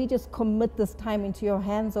Father, we just commit this time into your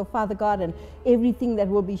hands, oh Father God, and everything that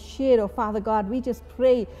will be shared, oh Father God. We just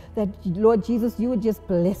pray that, Lord Jesus, you would just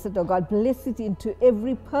bless it, oh God. Bless it into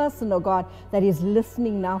every person, oh God, that is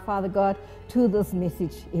listening now, Father God, to this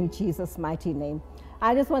message in Jesus' mighty name.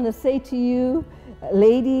 I just want to say to you,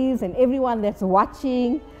 ladies and everyone that's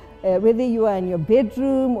watching, whether you are in your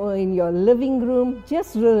bedroom or in your living room,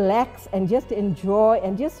 just relax and just enjoy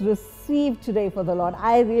and just receive today for the Lord.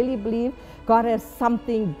 I really believe God has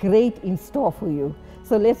something great in store for you.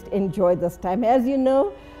 So let's enjoy this time. As you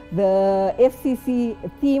know, the FCC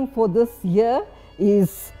theme for this year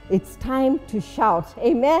is "It's time to shout."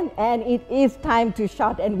 Amen. And it is time to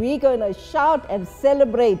shout. And we're going to shout and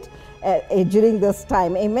celebrate during this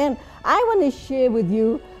time. Amen. I want to share with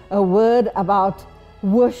you a word about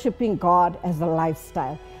worshiping God as a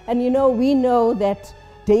lifestyle. And you know, we know that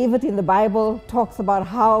David in the Bible talks about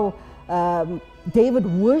how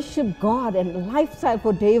David worshiped God, and lifestyle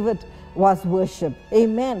for David was worship.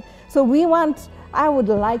 Amen. So I would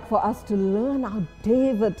like for us to learn how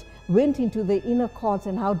David went into the inner courts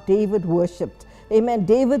and how David worshiped. Amen.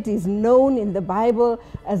 David is known in the Bible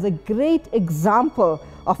as a great example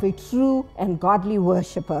of a true and godly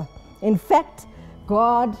worshiper. In fact,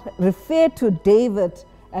 God referred to David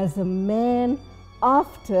as a man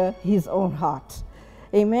after his own heart.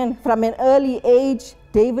 Amen. From an early age,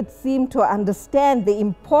 David seemed to understand the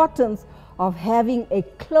importance of having a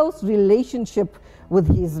close relationship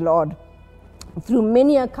with his Lord. Through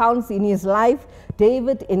many accounts in his life,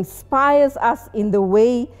 David inspires us in the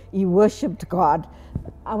way he worshipped God.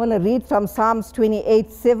 I want to read from Psalms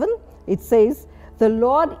 28:7. It says, "The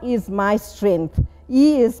Lord is my strength.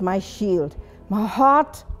 He is my shield. My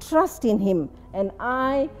heart trusts in him, and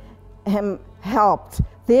I am helped.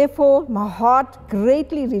 Therefore, my heart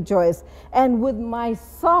greatly rejoices, and with my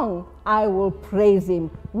song I will praise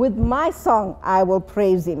him." With my song I will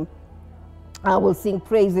praise him. I will sing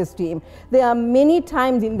praises to him. There are many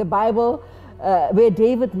times in the Bible where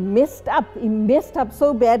David messed up. He messed up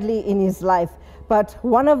so badly in his life. But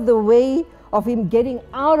one of the way of him getting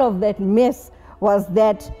out of that mess was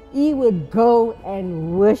that he would go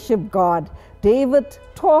and worship God. David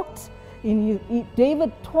talked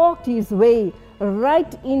his way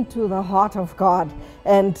right into the heart of God.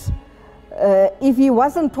 And if he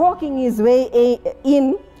wasn't talking his way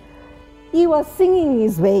in, he was singing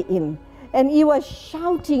his way in. And he was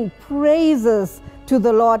shouting praises to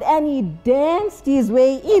the Lord, and he danced his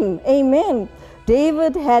way in. Amen.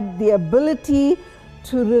 David had the ability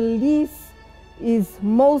to release his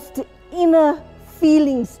most inner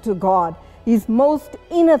feelings to God, his most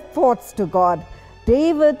inner thoughts to God.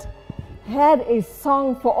 David had a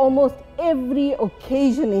song for almost every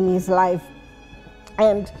occasion in his life.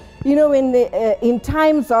 And you know, in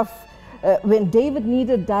times of when David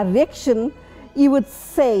needed direction, he would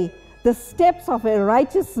say, "The steps of a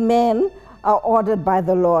righteous man are ordered by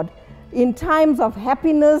the Lord." In times of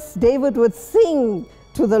happiness, David would sing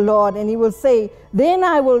to the Lord, and he will say, "Then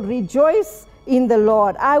I will rejoice in the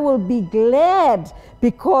Lord. I will be glad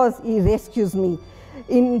because he rescues me."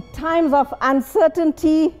 In times of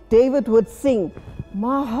uncertainty, David would sing,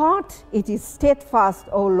 "My heart, it is steadfast,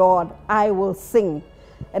 O Lord. I will sing,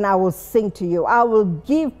 and I will sing to you. I will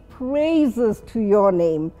give praises to your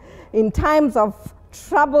name." In times of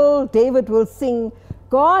trouble, David will sing,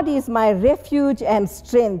 "God is my refuge and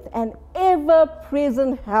strength, and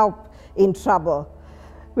ever-present help in trouble."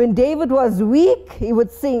 When David was weak, he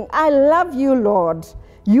would sing, "I love you, Lord.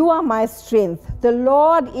 You are my strength. The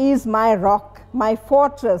Lord is my rock, my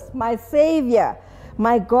fortress, my Savior.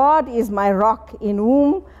 My God is my rock in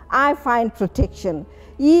whom I find protection.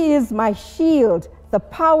 He is my shield, the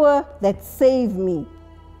power that saves me.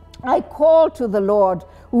 I call to the Lord,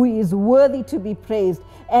 who is worthy to be praised,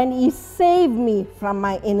 and he saved me from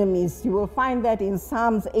my enemies." You will find that in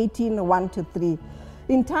Psalms 18:1-3.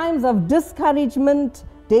 In times of discouragement,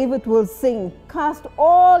 David will sing, "Cast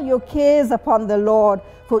all your cares upon the Lord,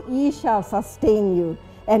 for he shall sustain you,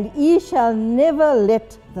 and he shall never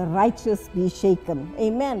let the righteous be shaken."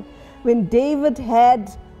 Amen. When David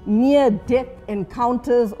had near-death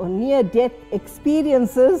encounters or near-death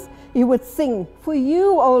experiences, he would sing, "For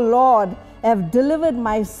you, O Lord, have delivered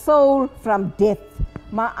my soul from death,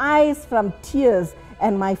 my eyes from tears,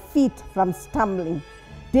 and my feet from stumbling.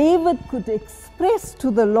 David could express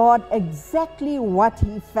to the Lord exactly what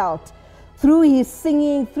he felt. Through his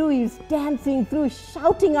singing, through his dancing, through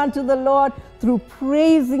shouting unto the Lord, through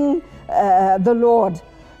praising the Lord.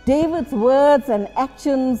 David's words and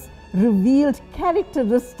actions revealed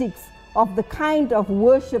characteristics of the kind of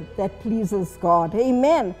worship that pleases God.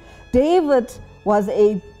 Amen. David was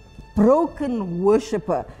a broken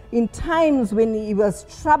worshiper. In times when he was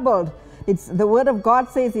troubled, the word of God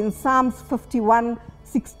says in Psalms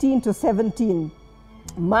 51:16-17,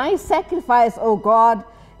 my sacrifice, O God,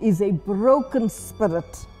 is a broken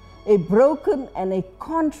spirit, a broken and a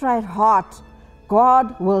contrite heart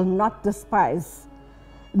God will not despise.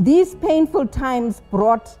 These painful times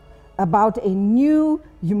brought about a new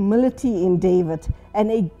humility in David and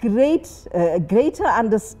a greater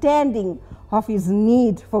understanding of his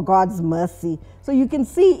need for God's mercy. So you can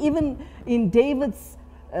see even in David's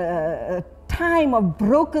time of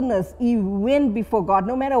brokenness, he went before God.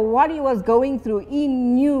 No matter what he was going through, he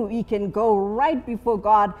knew he can go right before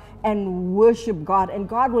God and worship God, and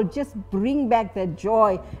God will just bring back that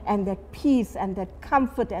joy and that peace and that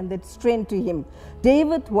comfort and that strength to him.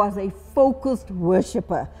 David was a focused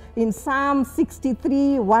worshiper. In Psalm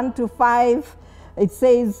 63:1-5, it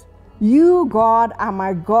says, you, God, are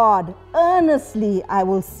my God. Earnestly I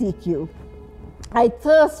will seek you. I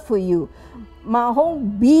thirst for you. My whole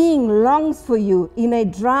being longs for you in a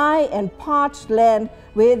dry and parched land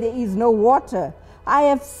where there is no water. I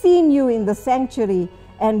have seen you in the sanctuary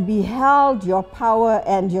and beheld your power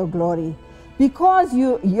and your glory. Because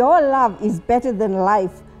your love is better than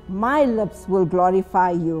life, my lips will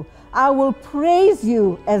glorify you. I will praise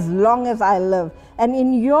you as long as I live, and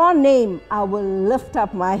in your name I will lift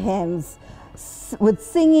up my hands. With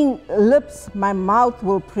singing lips, my mouth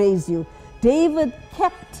will praise you. David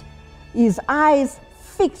kept his eyes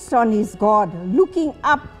fixed on his God, looking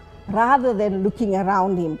up rather than looking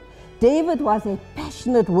around him. David was a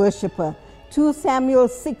passionate worshiper. 2 Samuel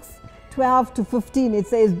 6:12-15, it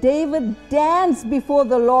says, David danced before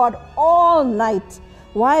the Lord all night,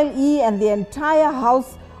 while he and the entire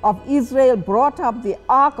house of Israel brought up the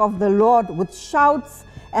ark of the Lord with shouts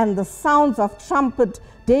and the sounds of trumpet.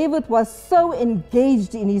 David was so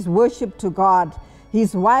engaged in his worship to God.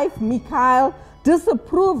 His wife Michal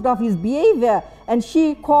disapproved of his behavior, and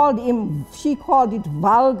she called it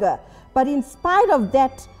vulgar. But in spite of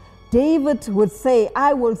that, David would say,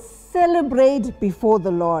 I will celebrate before the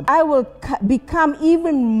Lord. I will become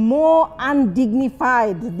even more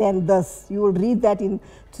undignified than this. You will read that in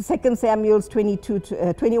 2 Samuel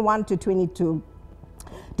 21-22.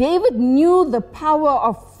 David knew the power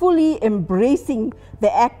of fully embracing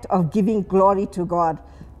the act of giving glory to God.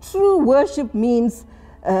 True worship means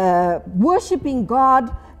worshiping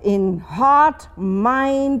God in heart,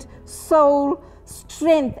 mind, soul,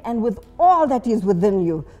 strength, and with all that is within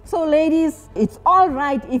you. So ladies, it's all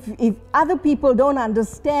right if other people don't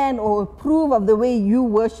understand or approve of the way you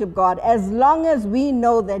worship God, as long as we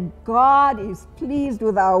know that God is pleased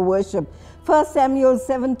with our worship. 1 Samuel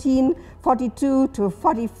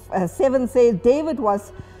 17:42-47 says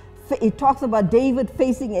it talks about David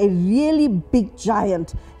facing a really big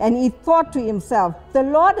giant, and he thought to himself, the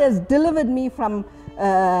Lord has delivered me from,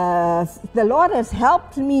 the Lord has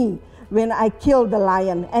helped me when I killed the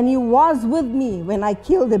lion, and he was with me when I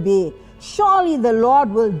killed the bear. Surely the Lord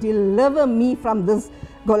will deliver me from this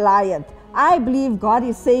Goliath. I believe God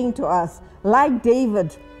is saying to us, like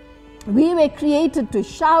David, we were created to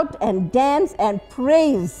shout and dance and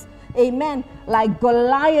praise. Amen. Like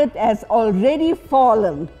Goliath has already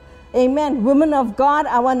fallen. Amen. Women of God,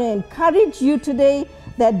 I want to encourage you today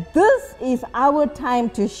that this is our time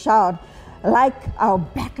to shout like our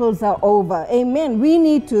battles are over. Amen. We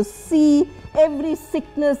need to see every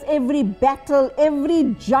sickness, every battle,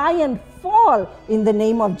 every giant fall in the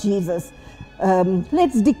name of Jesus.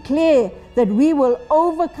 Let's declare that we will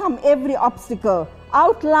overcome every obstacle,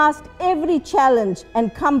 outlast every challenge,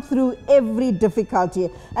 and come through every difficulty.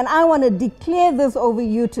 And I want to declare this over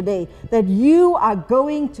you today, that you are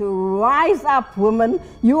going to rise up, women.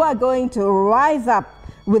 You are going to rise up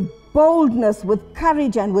with boldness, with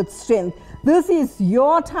courage, and with strength. This is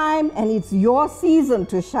your time and it's your season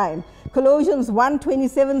to shine. Colossians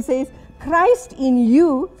 1:27 says, Christ in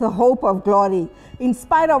you, the hope of glory. In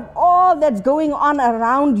spite of all that's going on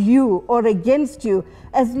around you or against you,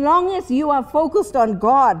 as long as you are focused on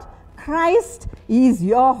God, Christ is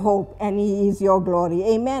your hope and he is your glory.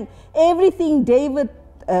 Amen. Everything David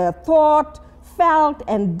thought, felt,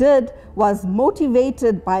 and did was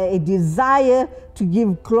motivated by a desire to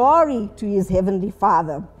give glory to his heavenly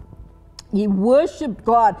Father. He worshipped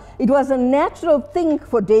God. It was a natural thing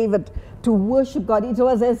for David to worship God. It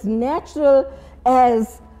was as natural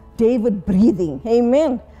as David breathing.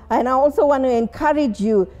 Amen. And I also want to encourage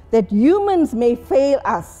you that humans may fail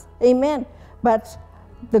us. Amen. But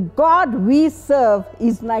the God we serve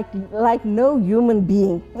is like no human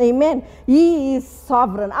being. Amen. He is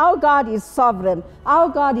sovereign. Our God is sovereign. Our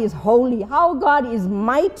God is holy. Our God is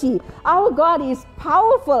mighty. Our God is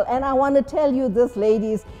powerful. And I want to tell you this,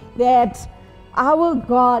 ladies, that our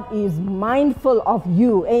God is mindful of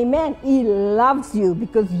you. Amen. He loves you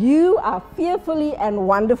because you are fearfully and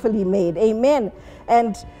wonderfully made. Amen.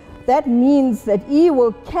 And that means that He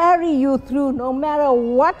will carry you through no matter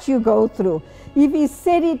what you go through. If He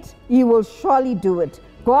said it, He will surely do it.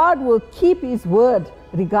 God will keep His word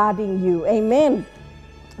regarding you. Amen.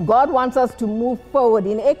 God wants us to move forward.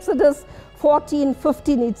 In Exodus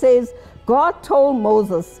 14:15, it says, God told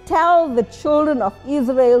Moses, tell the children of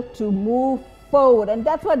Israel to move forward. And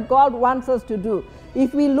that's what God wants us to do.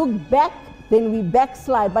 If we look back, then we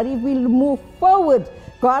backslide. But if we move forward,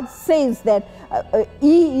 God says that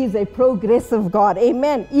He is a progressive God.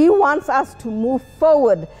 Amen. He wants us to move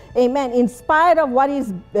forward. Amen. In spite of what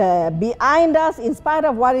is behind us, in spite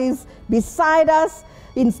of what is beside us,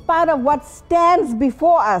 in spite of what stands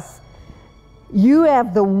before us, you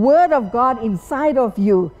have the Word of God inside of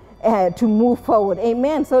you to move forward.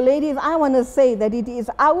 Amen. So ladies, I want to say that it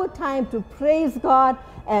is our time to praise God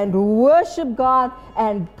and worship God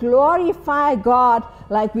and glorify God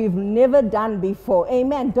like we've never done before.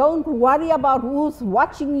 Amen. Don't worry about who's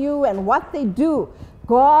watching you and what they do.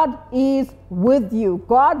 God is with you.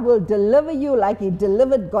 God will deliver you like He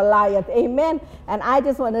delivered Goliath. Amen. And I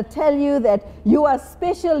just want to tell you that you are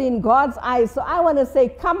special in God's eyes. So I want to say,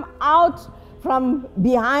 come out from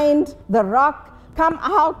behind the rock. Come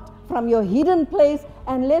out from your hidden place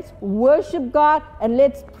and let's worship God and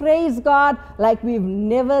let's praise God like we've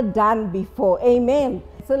never done before. Amen.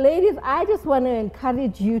 So ladies, I just want to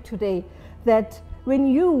encourage you today that when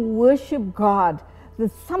you worship God,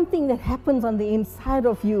 there's something that happens on the inside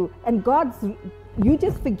of you, and you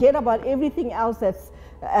just forget about everything else that's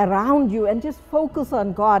around you and just focus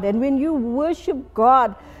on God. And when you worship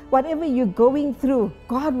God, whatever you're going through,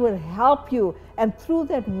 God will help you, and through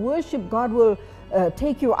that worship, God will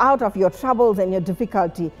take you out of your troubles and your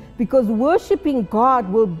difficulty, because worshiping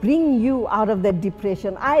God will bring you out of that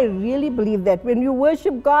depression. I really believe that when you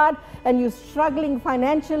worship God and you're struggling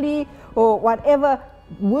financially or whatever,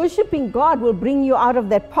 worshiping God will bring you out of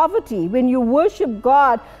that poverty. When you worship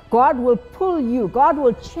God, God will pull you. God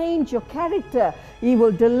will change your character. He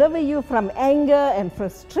will deliver you from anger and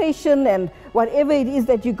frustration and whatever it is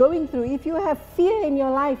that you're going through. If you have fear in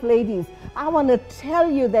your life, ladies, I want to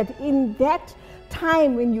tell you that in that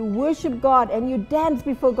time when you worship God and you dance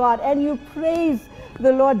before God and you praise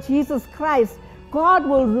the Lord Jesus Christ, God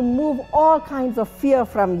will remove all kinds of fear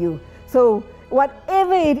from you. So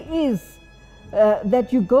whatever it is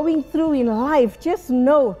that you're going through in life, just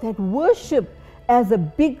know that worship as a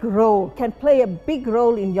big role can play a big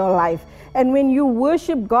role in your life. And when you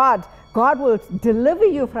worship God, God will deliver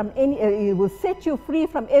you from He will set you free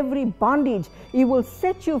from every bondage. He will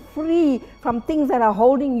set you free from things that are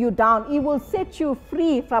holding you down. He will set you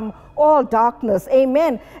free from all darkness.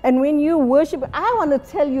 Amen. And when you worship, I want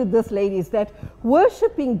to tell you this, ladies, that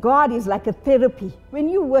worshiping God is like a therapy. When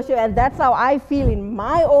you worship, and that's how I feel in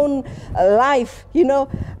my own life, you know,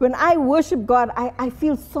 when I worship God, I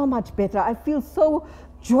feel so much better. I feel so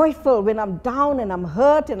joyful when I'm down and I'm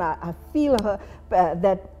hurt, and I feel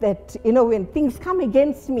that you know, when things come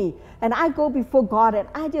against me and I go before God and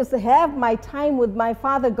I just have my time with my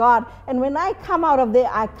Father God, and when I come out of there,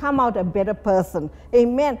 I come out a better person.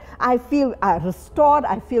 Amen. I feel restored.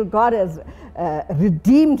 I feel God has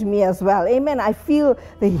redeemed me as well. Amen. I feel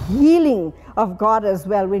the healing of God as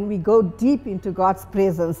well when we go deep into God's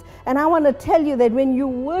presence. And I want to tell you that when you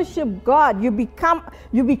worship God, you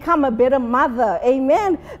become a better mother.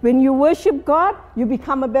 Amen. When you worship God, you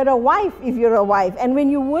become a better wife if you're a wife. And when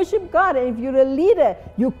you worship God, and if you're a leader,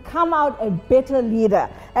 you come out a better leader.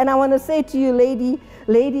 And I want to say to you,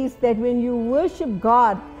 ladies, that when you worship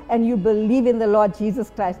God and you believe in the Lord Jesus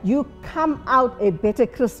Christ, you come out a better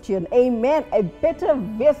Christian. Amen. A better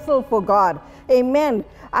vessel for God. Amen.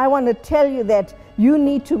 I want to tell you that you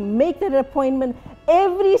need to make that appointment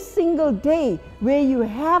every single day where you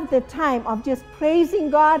have the time of just praising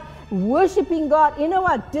God, worshiping God. You know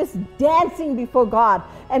what? Just dancing before God.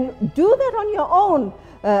 And do that on your own,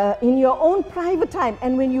 in your own private time.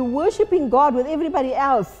 And when you're worshiping God with everybody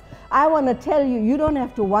else, I want to tell you, you don't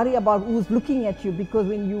have to worry about who's looking at you, because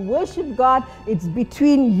when you worship God, it's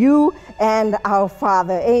between you and our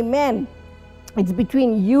Father. Amen. It's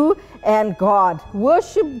between you and God.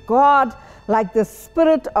 Worship God like the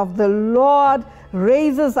Spirit of the Lord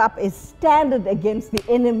raises up a standard against the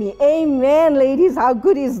enemy. Amen, ladies. How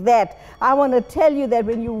good is that? I want to tell you that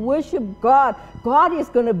when you worship God, God is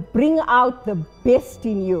going to bring out the best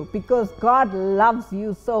in you because God loves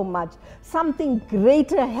you so much. Something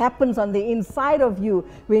greater happens on the inside of you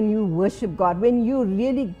when you worship God, when you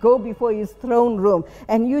really go before His throne room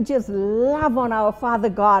and you just love on our Father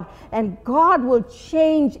God, and God will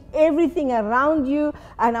change everything around you.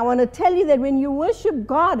 And I want to tell you that when you worship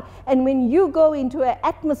God and when you go into an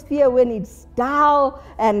atmosphere when it's dull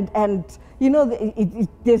and you know,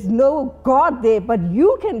 there's no God there, but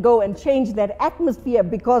you can go and change that atmosphere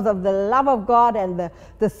because of the love of God and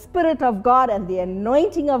the Spirit of God and the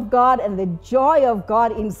anointing of God and the joy of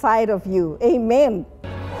God inside of you. Amen.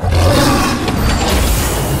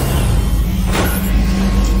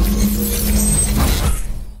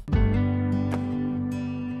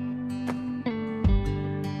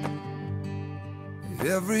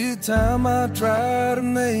 Every time I try to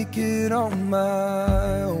make it on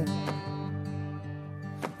my own,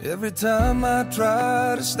 every time I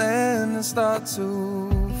try to stand and start to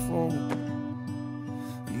fall,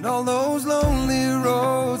 and all those lonely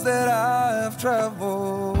roads that I have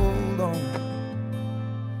traveled on,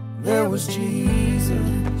 there was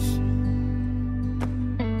Jesus.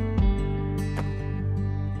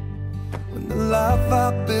 When the life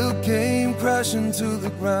I built came crashing to the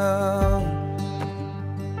ground,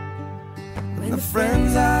 when the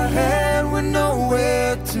friends I had were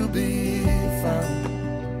nowhere to be found,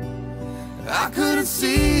 I couldn't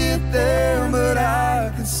see it then, but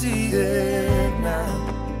I can see it now.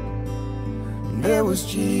 And there was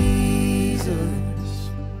Jesus.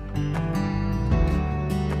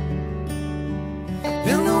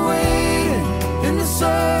 In the waiting, in the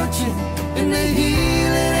searching, in the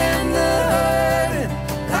healing and the hurting,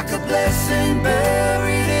 like a blessing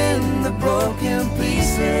buried in the broken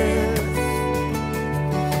pieces.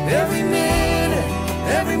 Every minute,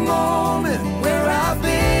 every moment, where I've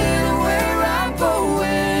been, where I'm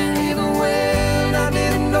going, even when I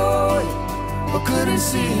didn't know it or couldn't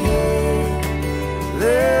see it,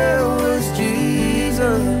 there was Jesus.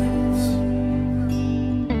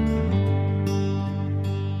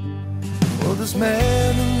 Oh, this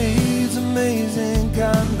man who needs amazing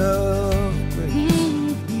kind of grace,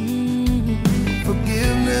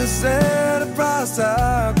 forgiveness at a price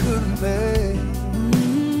I couldn't pay.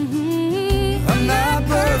 I'm not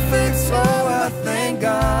perfect, so I thank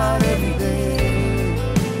God every day.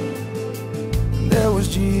 There was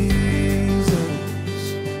Jesus.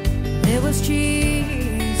 There was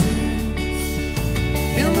Jesus.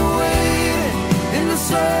 In the waiting, in the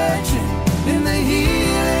searching, in the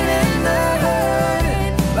healing and the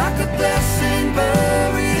hurting, like a blessing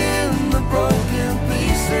buried in the broken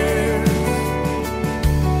pieces.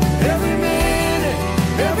 Every minute,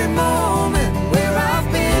 every moment, where I've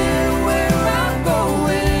been, where I'm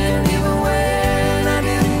going, even when I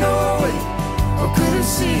didn't know it or couldn't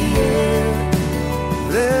see it,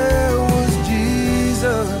 there was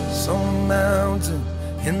Jesus. On the mountain,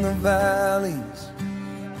 in the valleys,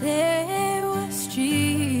 There was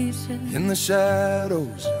Jesus. in the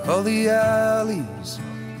shadows of the alleys,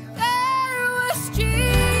 There was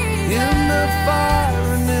Jesus. in the fire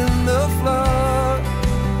and in the flood,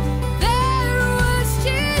 There was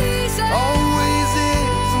Jesus. always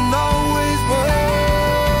is and always was.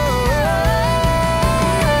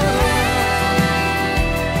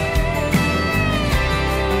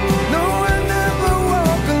 No, I never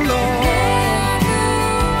walk alone.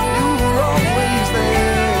 You were always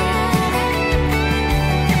there.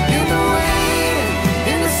 In the waiting,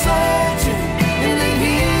 in the searching, in the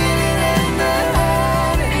healing and the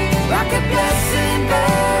hurting, like a blessing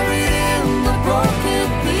buried in the broken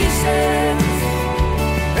pieces.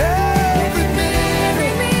 Every minute,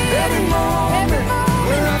 every moment,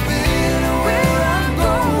 where I've been and where I'm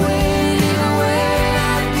going, even when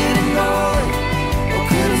I didn't know it or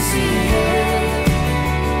couldn't see it,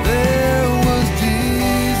 there was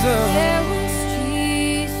Jesus. There was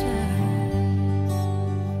Jesus.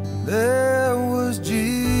 There was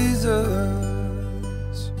Jesus.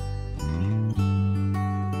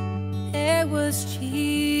 There was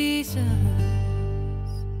Jesus.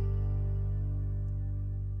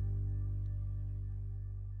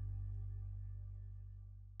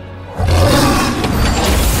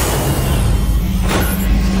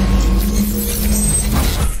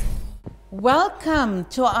 Welcome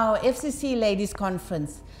to our FCC Ladies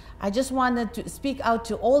Conference. I just wanted to speak out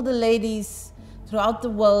to all the ladies throughout the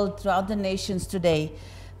world, throughout the nations today,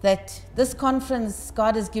 that this conference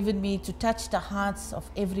God has given me to touch the hearts of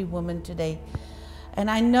every woman today. And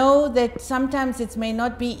I know that sometimes it may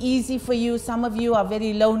not be easy for you. Some of you are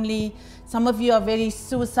very lonely. Some of you are very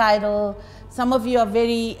suicidal. Some of you are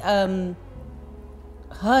very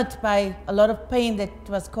hurt by a lot of pain that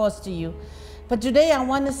was caused to you. But today I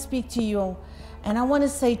want to speak to you, and I want to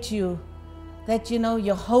say to you that, you know,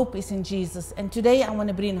 your hope is in Jesus. And today I want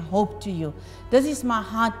to bring hope to you. This is my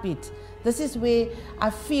heartbeat. This is where I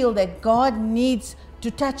feel that God needs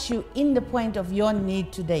to touch you in the point of your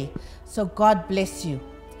need today. So God bless you.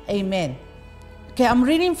 Amen. Okay, I'm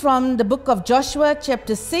reading from the book of Joshua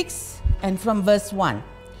chapter 6 and from verse 1.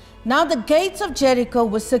 Now the gates of Jericho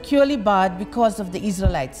were securely barred because of the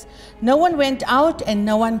Israelites. No one went out and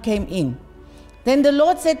no one came in. Then the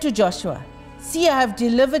Lord said to Joshua, "See, I have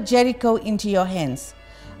delivered Jericho into your hands,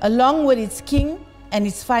 along with its king and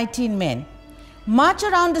its fighting men. March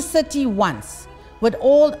around the city once with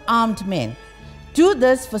all armed men. Do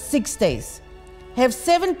this for 6 days. Have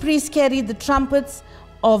 7 priests carry the trumpets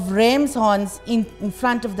of ram's horns in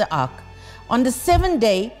front of the ark. On the 7th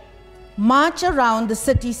day, march around the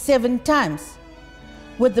city 7 times,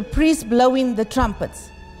 with the priests blowing the trumpets.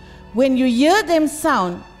 When you hear them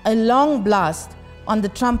sound a long blast on the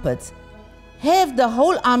trumpets, have the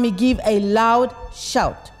whole army give a loud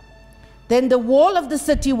shout. Then the wall of the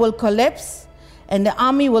city will collapse and the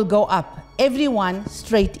army will go up, everyone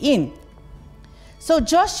straight in." So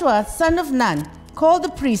Joshua, son of Nun, called the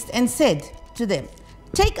priests and said to them,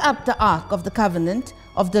 "Take up the ark of the covenant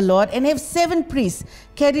of the Lord and have 7 priests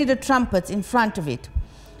carry the trumpets in front of it."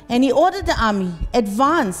 And he ordered the army,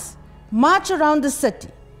 "Advance, march around the city,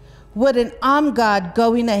 with an armed guard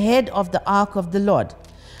going ahead of the ark of the Lord."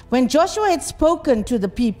 When Joshua had spoken to the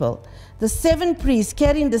people, the 7 priests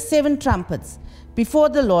carrying the 7 trumpets before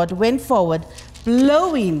the Lord went forward,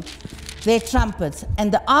 blowing their trumpets,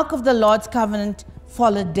 and the ark of the Lord's covenant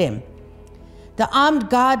followed them. The armed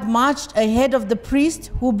guard marched ahead of the priest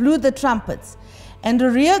who blew the trumpets, and the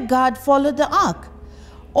rear guard followed the ark.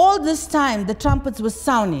 All this time the trumpets were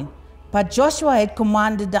sounding, but Joshua had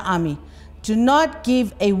commanded the army, "Do not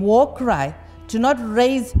give a war cry, do not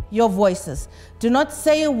raise your voices, do not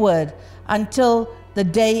say a word until the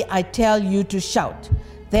day I tell you to shout.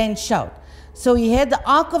 Then shout." So he had the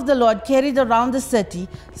ark of the Lord carried around the city,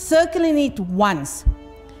 circling it once.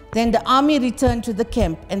 Then the army returned to the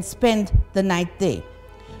camp and spent the night there.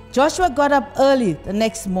 Joshua got up early the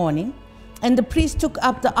next morning, and the priests took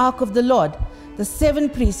up the ark of the Lord. The 7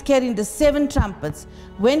 priests carrying the 7 trumpets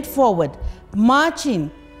went forward,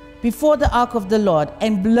 marching before the ark of the Lord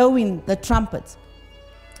and blowing the trumpets.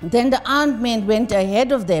 Then the armed men went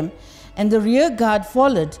ahead of them, and the rear guard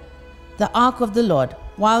followed the ark of the Lord,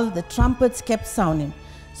 while the trumpets kept sounding.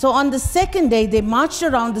 So on the 2nd day they marched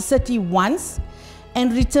around the city once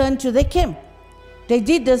and returned to their camp. They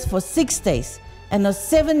did this for 6 days, and on the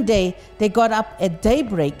 7th day they got up at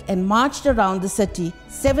daybreak and marched around the city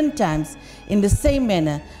 7 times in the same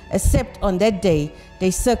manner, except on that day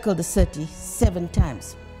they circled the city 7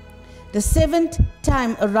 times. The 7th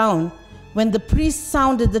time around, when the priest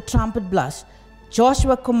sounded the trumpet blast,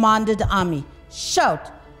 Joshua commanded the army,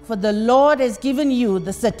 "Shout, for the Lord has given you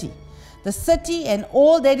the city. The city and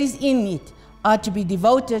all that is in it are to be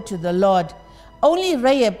devoted to the Lord. Only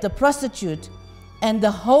Rahab the prostitute and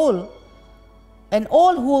all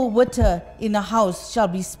who are with her in the house shall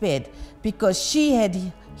be spared, because she had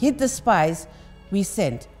hid the spies we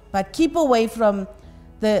sent. But keep away from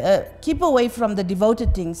the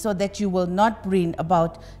devoted things, so that you will not bring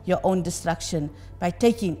about your own destruction by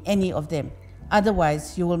taking any of them.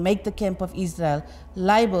 Otherwise, you will make the camp of Israel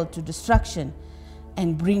liable to destruction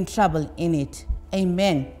and bring trouble in it."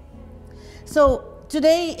 Amen. So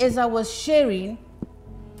today, as I was sharing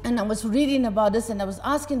and I was reading about this, and I was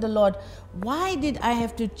asking the Lord, why did I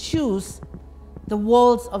have to choose the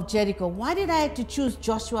walls of Jericho? Why did I have to choose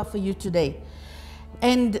Joshua for you today?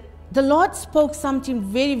 And the Lord spoke something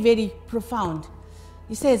very, very profound.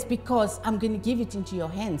 He says, "Because I'm going to give it into your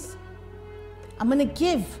hands. I'm going to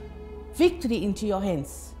give victory into your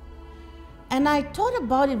hands." And I thought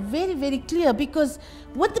about it very, very clear, because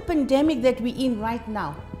with the pandemic that we're in right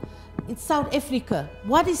now, in South Africa,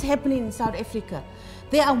 what is happening in South Africa?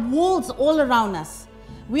 There are walls all around us.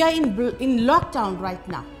 We are in lockdown right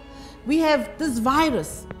now. We have this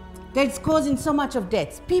virus that's causing so much of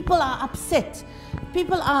deaths. People are upset.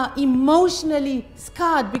 People are emotionally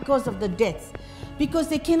scarred because of the deaths, because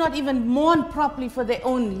they cannot even mourn properly for their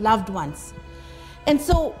own loved ones. And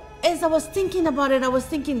so as I was thinking about it, I was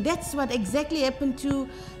thinking that's what exactly happened to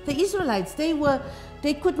the Israelites.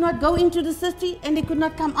 They could not go into the city and they could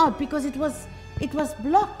not come out because it was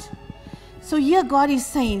blocked. So here God is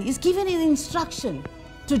saying, He's giving an instruction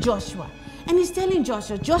to Joshua, and He's telling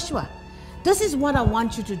Joshua, this is what I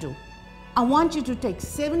want you to do. I want you to take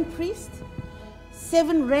 7 priests,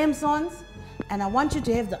 7 ram's horns, and I want you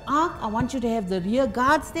to have the ark. I want you to have the rear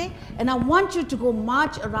guards there, and I want you to go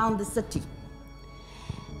march around the city.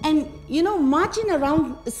 And you know, marching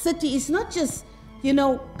around the city is not just, you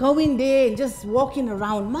know, going there and just walking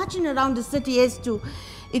around. Marching around the city has to,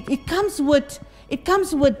 it comes with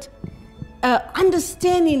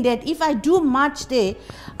understanding that if I do march there,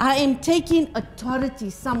 I am taking authority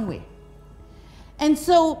somewhere. And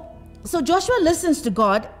so Joshua listens to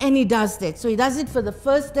God, and he does that. So he does it for the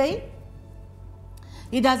first day,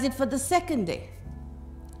 he does it for the second day,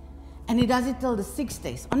 and he does it till the 6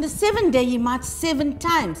 days. On the 7th day, he marched 7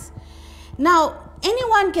 times. Now,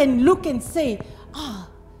 anyone can look and say,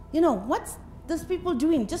 you know, what's these people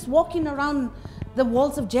doing? Just walking around the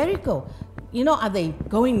walls of Jericho. You know, are they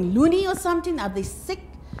going loony or something? Are they sick?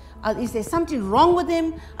 Is there something wrong with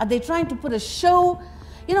them? Are they trying to put a show?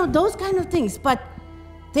 You know, those kind of things. But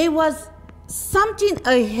there was something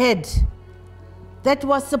ahead that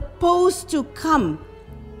was supposed to come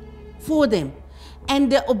for them.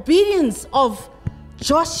 And the obedience of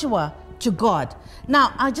Joshua to God.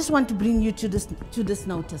 Now, I just want to bring you to this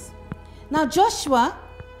notice. Now, Joshua,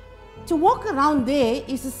 to walk around there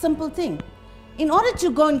is a simple thing. In order to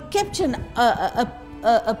go and capture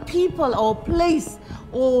a people or a place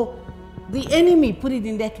or the enemy, put it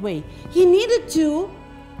in that way, he needed to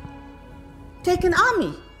take an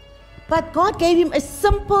army. But God gave him a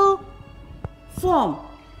simple form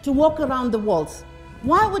to walk around the walls.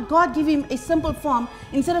 Why would God give him a simple form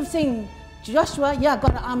instead of saying, Joshua, yeah, I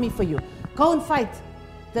got an army for you. Go and fight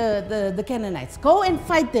the Canaanites. Go and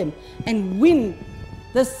fight them and win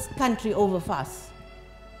this country over fast.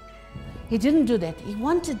 He didn't do that. He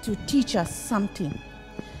wanted to teach us something.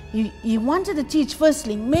 He wanted to teach,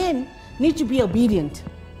 firstly, men need to be obedient.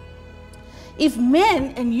 If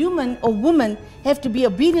men and human or women have to be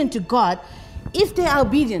obedient to God, if they are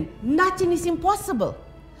obedient, nothing is impossible.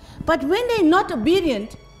 But when they're not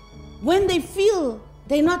obedient, when they feel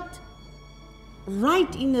they're not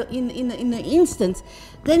right in the instance,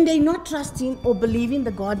 then they're not trusting or believing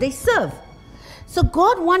the God they serve. So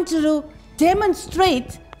God wanted to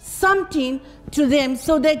demonstrate something to them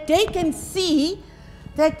so that they can see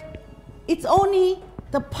that it's only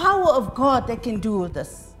the power of God that can do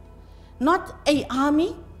this. Not an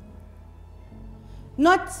army,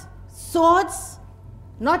 not swords,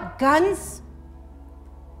 not guns.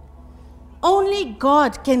 Only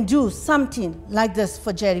God can do something like this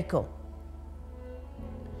for Jericho.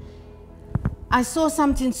 I saw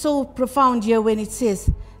something so profound here when it says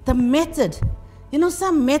the method. You know,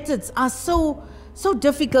 some methods are so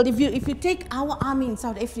difficult. If you take our army in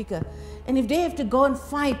South Africa, and if they have to go and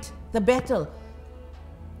fight the battle,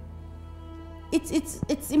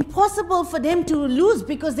 it's impossible for them to lose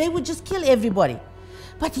because they would just kill everybody.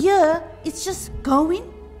 But here, it's just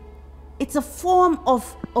going. It's a form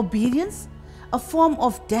of obedience, a form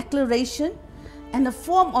of declaration, and a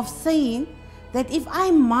form of saying that if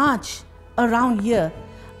I march around here,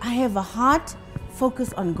 I have a heart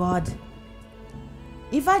focused on God.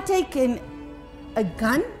 If I take a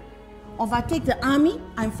gun, or if I take the army,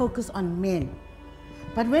 I'm focused on men.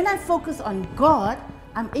 But when I focus on God,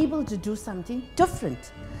 I'm able to do something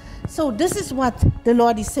different. So this is what the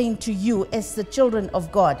Lord is saying to you as the children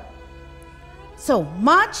of God. So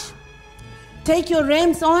march, take your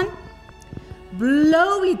ram's on,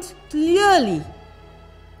 blow it clearly.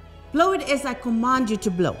 Blow it as I command you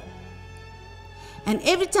to blow. And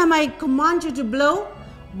every time I command you to blow,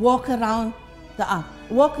 walk around the ark,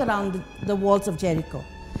 walk around the walls of Jericho.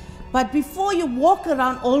 But before you walk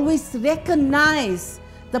around, always recognize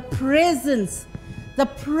the presence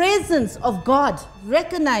of God.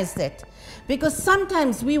 Recognize that. Because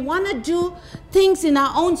sometimes we want to do things in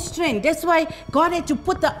our own strength. That's why God had to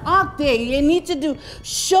put the ark there. You need to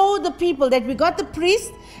show the people that we got the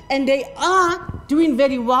priests and they are doing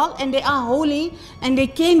very well and they are holy and they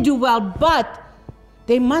can do well, but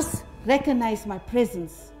they must recognize my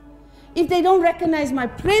presence. If they don't recognize my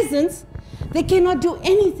presence, they cannot do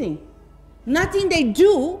anything. Nothing they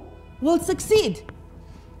do will succeed.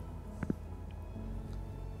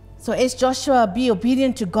 So as Joshua, be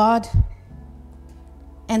obedient to God.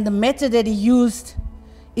 And the method that he used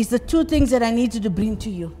is the 2 things that I needed to bring to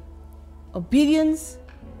you. Obedience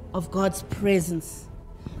of God's presence.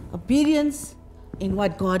 Obedience in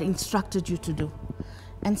what God instructed you to do.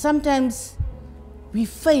 And sometimes we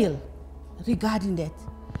fail regarding that.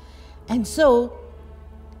 And so,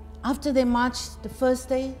 after they marched the first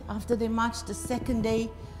day, after they marched the second day,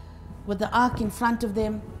 with the ark in front of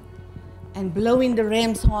them, and blowing the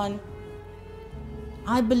ram's horn,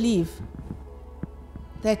 I believe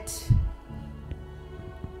that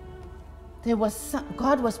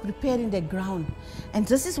God was preparing the ground. And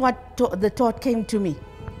this is what the thought came to me,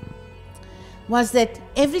 was that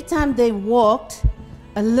every time they walked,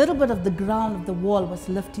 a little bit of the ground of the wall was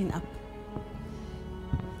lifting up.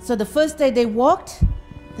 So the first day they walked,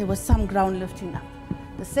 there was some ground lifting up.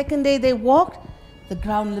 The second day they walked, the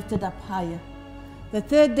ground lifted up higher. The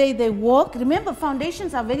third day they walked. Remember,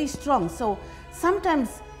 foundations are very strong. So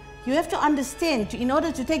sometimes you have to understand, in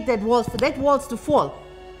order to take that walls, for that walls to fall,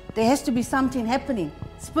 there has to be something happening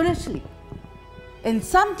spiritually. And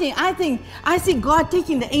something, I see God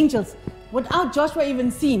taking the angels without Joshua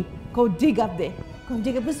even seeing, go dig up there. Go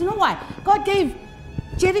dig up. Because you know why? God gave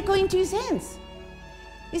Jericho into his hands.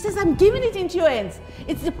 He says, I'm giving it into your hands.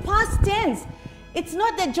 It's the past tense. It's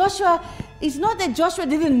not that Joshua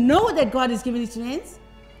didn't know that God is giving it into his hands.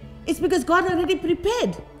 It's because God already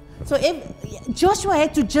prepared. So Joshua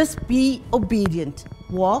had to just be obedient.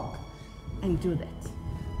 Walk and do that.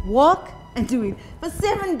 Walk and do it. For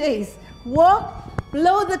 7 days, walk,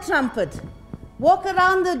 blow the trumpet. Walk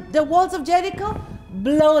around the walls of Jericho,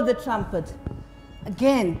 blow the trumpet.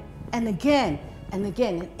 Again and again and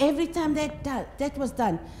again. And every time that was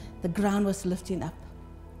done, the ground was lifting up.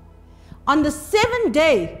 On the 7th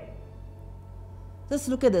day, just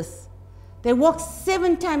look at this. They walked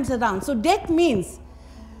 7 times around. So that means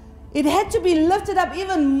it had to be lifted up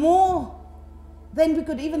even more than we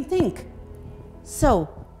could even think. So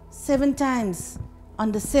 7 times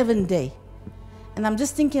on the 7th day. And I'm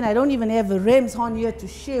just thinking, I don't even have a ram's horn here to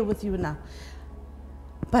share with you now.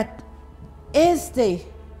 But as they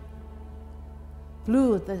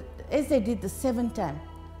did the 7th time,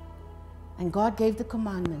 and God gave the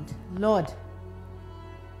commandment, Lord,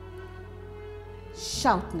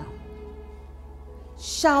 shout now.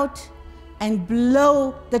 Shout and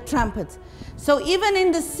blow the trumpets. So even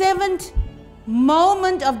in the 7th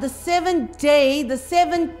moment of the 7th day, the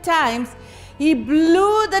 7 times, he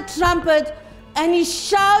blew the trumpet and he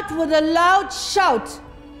shouted with a loud shout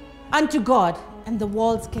unto God, and the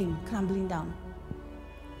walls came crumbling down.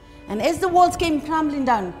 And as the walls came crumbling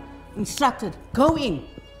down, instructed, go in,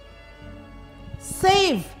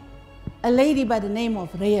 save a lady by the name of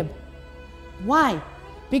Rahab. Why?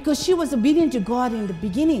 Because she was obedient to God in the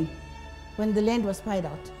beginning when the land was spied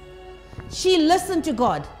out. She listened to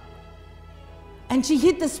God and she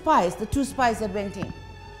hid the spies, the 2 spies that went in.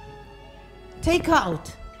 Take her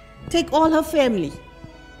out. Take all her family,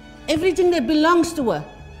 everything that belongs to her,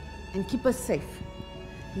 and keep her safe.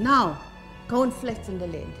 Now, go and flatten the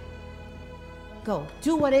land. Go.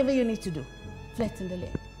 Do whatever you need to do. Flatten the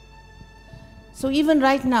land. So even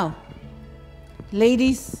right now,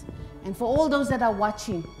 ladies, and for all those that are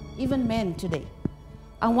watching, even men today,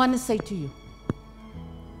 I want to say to you,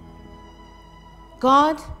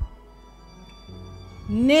 God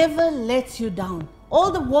never lets you down.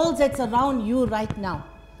 All the walls that's around you right now,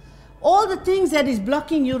 all the things that is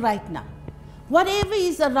blocking you right now, whatever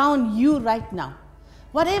is around you right now,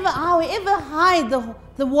 however high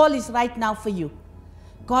the wall is right now for you,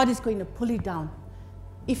 God is going to pull it down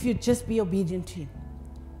if you just be obedient to him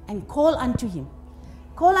and call unto him.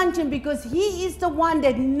 Call unto him, because he is the one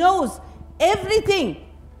that knows everything,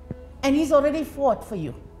 and he's already fought for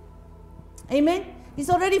you. Amen? He's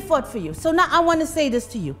already fought for you. So now I want to say this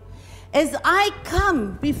to you. As I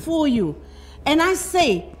come before you and I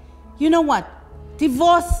say, you know what?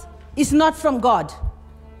 Divorce is not from God.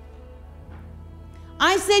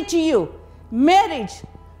 I say to you, marriage,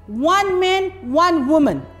 1 man, 1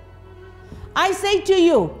 woman. I say to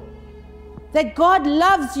you that God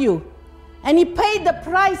loves you and he paid the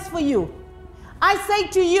price for you. I say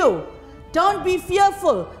to you, don't be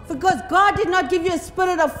fearful, because God did not give you a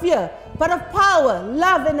spirit of fear, but of power,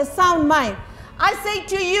 love, and a sound mind. I say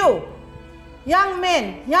to you, young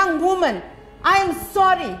man, young woman, I am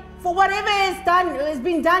sorry for whatever has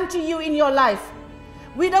been done to you in your life.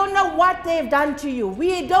 We don't know what they've done to you.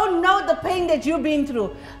 We don't know the pain that you've been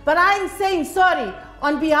through. But I'm saying sorry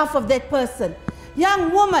on behalf of that person.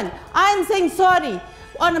 Young woman, I'm saying sorry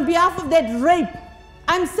on behalf of that rape.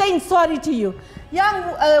 I'm saying sorry to you.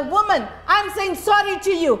 Young woman, I'm saying sorry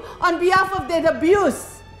to you on behalf of that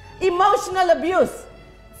abuse, emotional abuse,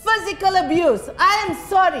 physical abuse. I am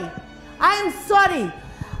sorry. I am sorry.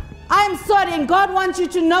 I am sorry, and God wants you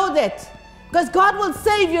to know that, because God will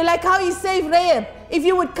save you like how he saved Rahab if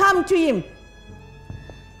you would come to him.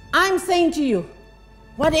 I'm saying to you,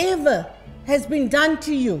 whatever has been done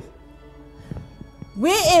to you,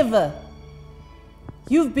 wherever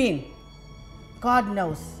you've been, God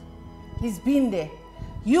knows. He's been there.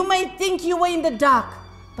 You may think you were in the dark,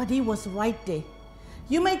 but he was right there.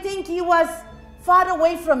 You may think he was far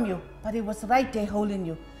away from you, but he was right there holding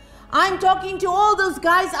you. I'm talking to all those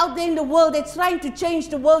guys out there in the world that's trying to change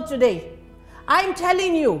the world today. I'm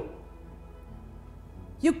telling you,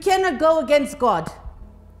 you cannot go against God.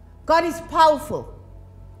 God is powerful.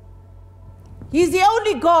 He's the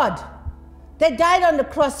only God that died on the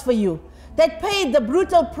cross for you, that paid the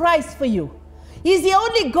brutal price for you. He's the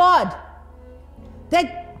only God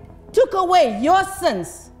that took away your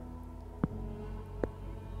sins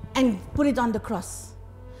and put it on the cross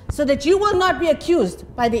so that you will not be accused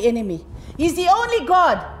by the enemy. He's the only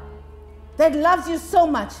God that loves you so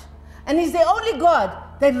much, and He's the only God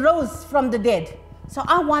that rose from the dead. So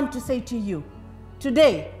I want to say to you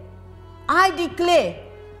today, I declare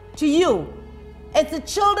to you, as the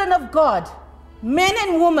children of God, men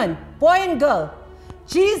and women, boy and girl,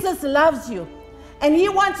 Jesus loves you, and He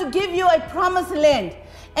wants to give you a promised land.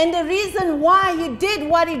 And the reason why He did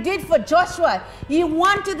what He did for Joshua, He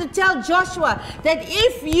wanted to tell Joshua that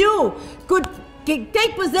if you could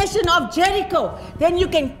take possession of Jericho, then you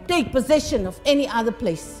can take possession of any other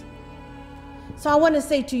place. So I want to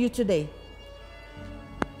say to you today,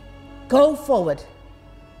 go forward,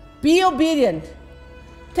 be obedient,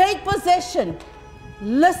 take possession,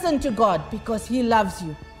 listen to God, because He loves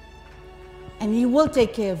you and He will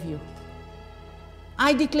take care of you.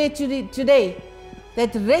 I declare today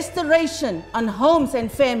that restoration on homes and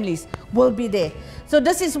families will be there. So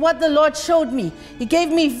this is what the Lord showed me. He gave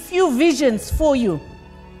me a few visions for you.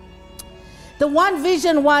 The one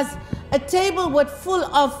vision was a table full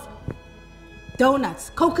of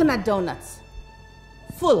donuts, coconut donuts,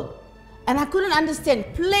 full. And I couldn't understand,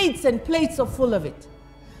 plates and plates are full of it.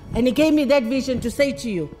 And He gave me that vision to say to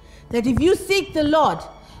you that if you seek the Lord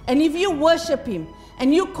and if you worship Him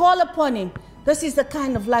and you call upon Him, this is the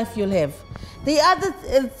kind of life you'll have. The other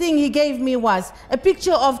thing He gave me was a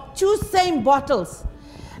picture of two same bottles.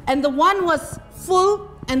 And the one was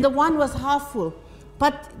full and the one was half full.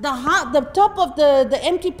 But the top of the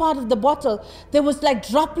empty part of the bottle, there was like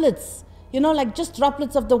droplets, like just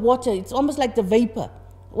droplets of the water. It's almost like the vapor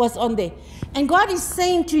was on there. And God is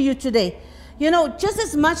saying to you today, just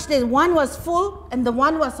as much that one was full and the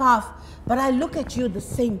one was half, but I look at you the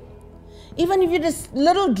same. Even if you're this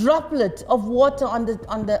little droplet of water on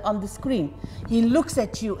the screen, He looks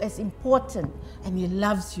at you as important and He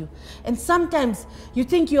loves you. And sometimes you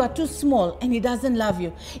think you are too small and He doesn't love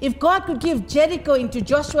you. If God could give Jericho into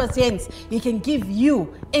Joshua's hands, He can give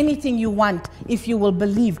you anything you want if you will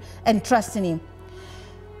believe and trust in Him.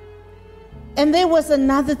 And there was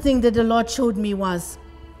another thing that the Lord showed me was,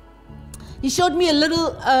 He showed me a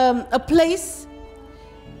little, a place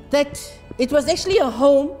that it was actually a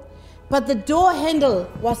home, but the door handle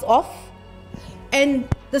was off and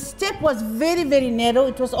the step was very, very narrow.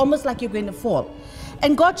 It was almost like you're going to fall.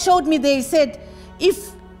 And God showed me there, He said,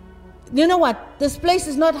 this place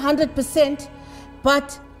is not 100%,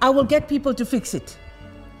 but I will get people to fix it.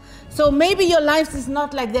 So maybe your life is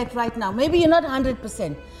not like that right now. Maybe you're not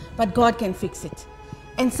 100%, but God can fix it.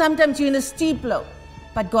 And sometimes you're in a steep low,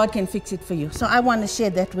 but God can fix it for you. So I want to share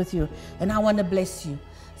that with you and I want to bless you.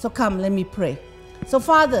 So come, let me pray. So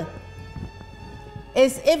Father,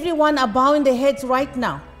 as everyone are bowing their heads right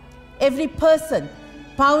now, every person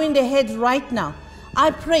bowing their heads right now,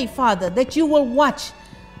 I pray, Father, that you will watch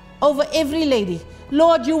over every lady.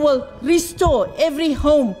 Lord, you will restore every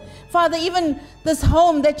home. Father, even this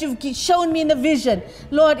home that you've shown me in a vision,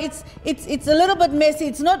 Lord, it's a little bit messy.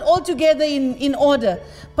 It's not altogether in order.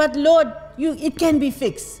 But Lord, it can be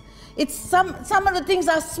fixed. It's some of the things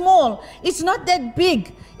are small. It's not that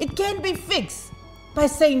big. It can be fixed by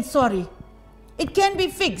saying sorry. It can be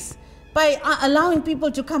fixed by allowing people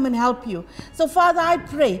to come and help you. So Father, I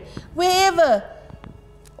pray wherever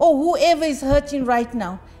or whoever is hurting right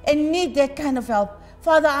now and need that kind of help,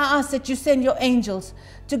 Father, I ask that you send your angels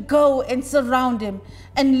to go and surround them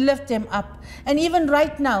and lift them up. And even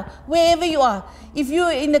right now, wherever you are, if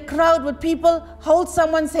you're in a crowd with people, hold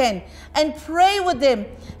someone's hand and pray with them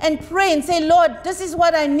and pray and say, Lord, this is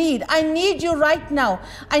what I need. I need you right now.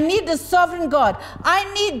 I need the sovereign God.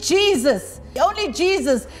 I need Jesus. Only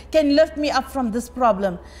Jesus can lift me up from this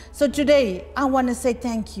problem. So today, I want to say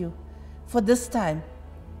thank you for this time.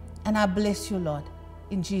 And I bless you, Lord,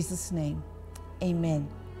 in Jesus' name. Amen.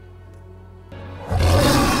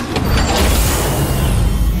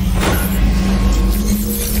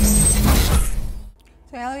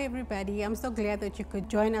 So hello everybody, I'm so glad that you could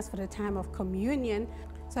join us for the time of communion.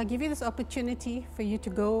 So I give you this opportunity for you to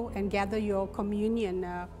go and gather your communion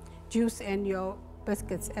juice and your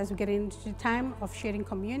biscuits. As we get into the time of sharing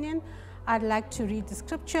communion, I'd like to read the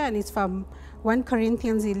scripture, and it's from 1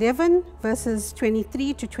 Corinthians 11 verses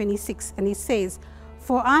 23 to 26, and it says,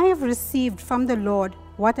 "For I have received from the Lord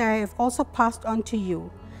what I have also passed on to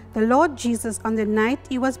you, The Lord Jesus, on the night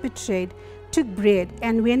he was betrayed, took bread,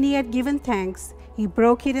 and when he had given thanks, he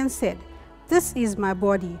broke it and said, "This is my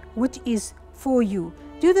body, which is for you.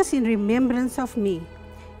 Do this in remembrance of me."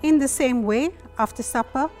 In the same way, after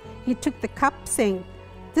supper, he took the cup, saying,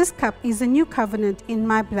 "This cup is a new covenant in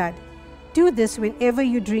my blood. Do this whenever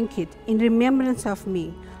you drink it, in remembrance of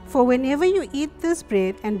me. For whenever you eat this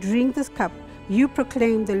bread and drink this cup, you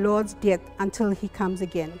proclaim the Lord's death until he comes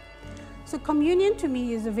again." So communion to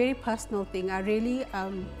me is a very personal thing. I really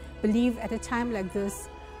believe at a time like this,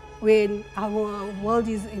 when our world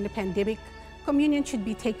is in a pandemic, communion should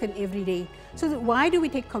be taken every day. So why do we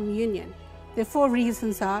take communion? The 4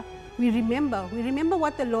 reasons are: we remember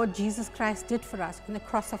what the Lord Jesus Christ did for us on the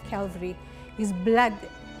cross of Calvary, his blood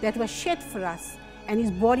that was shed for us, and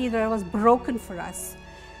his body that was broken for us.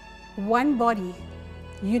 One body,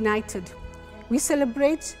 united. We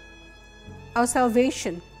celebrate our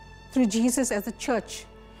salvation through Jesus as a church.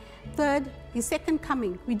 Third, his second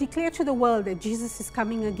coming. We declare to the world that Jesus is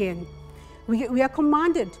coming again. We are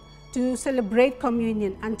commanded to celebrate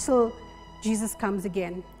communion until Jesus comes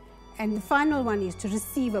again. And the final one is to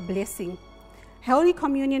receive a blessing. Holy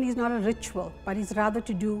Communion is not a ritual, but it's rather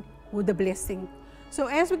to do with the blessing. So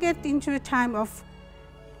as we get into a time of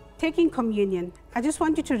taking communion, I just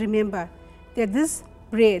want you to remember that this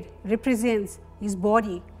bread represents his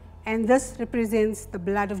body, and this represents the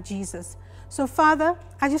blood of Jesus. So Father,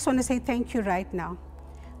 I just want to say thank you right now.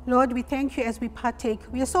 Lord, we thank you as we partake.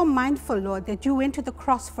 We are so mindful, Lord, that you went to the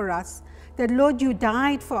cross for us, that, Lord, you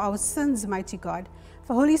died for our sins, mighty God.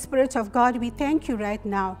 For Holy Spirit of God, we thank you right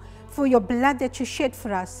now for your blood that you shed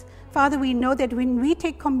for us. Father, we know that when we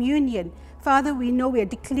take communion, Father, we know we are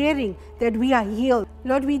declaring that we are healed.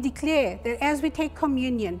 Lord, we declare that as we take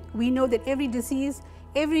communion, we know that every disease,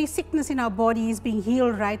 every sickness in our body is being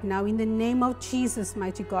healed right now in the name of Jesus,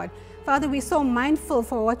 mighty God. Father, we're so mindful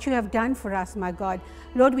for what you have done for us, my God.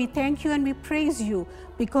 Lord, we thank you and we praise you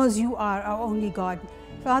because you are our only God.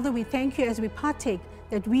 Father, we thank you as we partake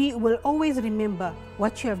that we will always remember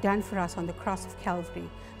what you have done for us on the cross of Calvary.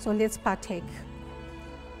 So let's partake.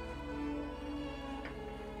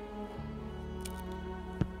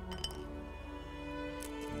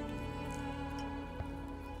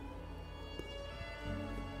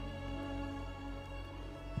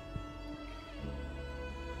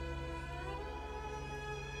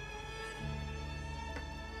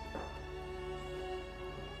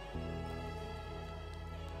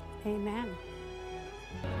 Amen.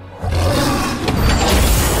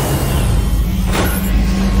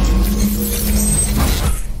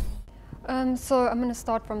 So I'm going to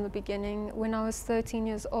start from the beginning. When I was 13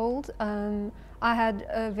 years old, I had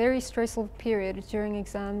a very stressful period during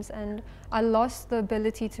exams, and I lost the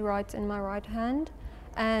ability to write in my right hand.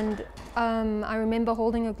 And I remember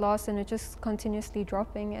holding a glass and it just continuously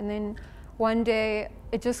dropping. And then one day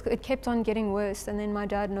it kept on getting worse. And then my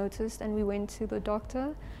dad noticed, and we went to the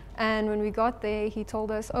doctor. And when we got there, he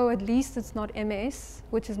told us, "Oh, at least it's not MS,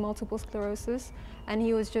 which is multiple sclerosis." And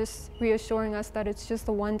he was just reassuring us that it's just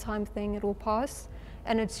a one-time thing, it will pass,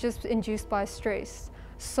 and it's just induced by stress.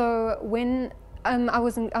 So when I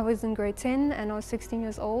was in grade 10 and I was 16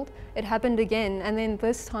 years old, it happened again. And then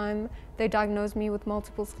this time they diagnosed me with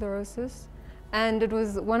multiple sclerosis. And it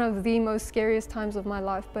was one of the most scariest times of my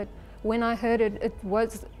life. But when I heard it, it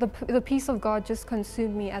was the peace of God just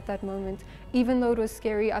consumed me at that moment. Even though it was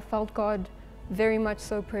scary, I felt God very much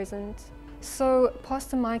so present. So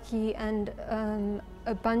Pastor Mikey and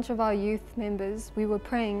a bunch of our youth members, we were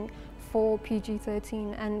praying for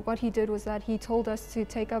PG-13, and what he did was that he told us to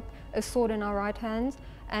take up a sword in our right hands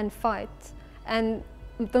and fight. And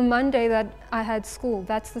the Monday that I had school,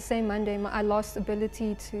 that's the same Monday I lost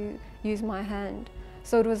ability to use my hand.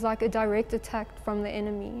 So it was like a direct attack from the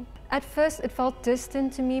enemy. At first it felt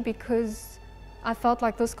distant to me because I felt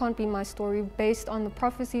like this can't be my story. Based on the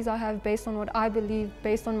prophecies I have, based on what I believe,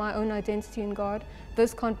 based on my own identity in God,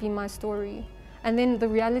 this can't be my story. And then the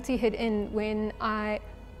reality hit in when I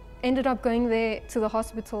ended up going there to the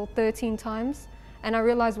hospital 13 times, and I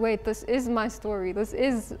realized, wait, this is my story. This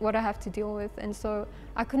is what I have to deal with. And so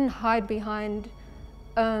I couldn't hide behind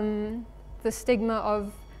the stigma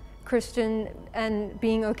of Christian and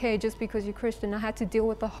being okay just because you're Christian. I had to deal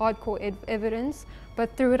with the hardcore evidence,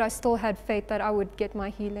 but through it I still had faith that I would get my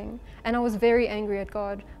healing. And I was very angry at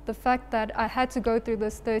God. The fact that I had to go through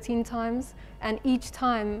this 13 times, and each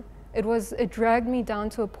time it dragged me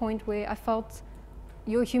down to a point where I felt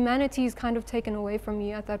your humanity is kind of taken away from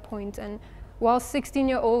you at that point. And while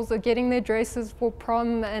 16-year-olds are getting their dresses for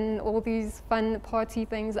prom and all these fun party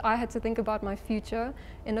things, I had to think about my future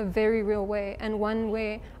in a very real way, and one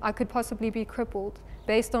where I could possibly be crippled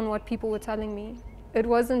based on what people were telling me. It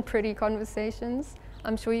wasn't pretty conversations.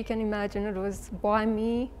 I'm sure you can imagine it was, why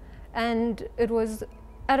me? And it was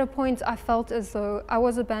at a point I felt as though I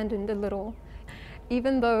was abandoned a little.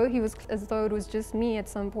 Even though he was as though it was just me at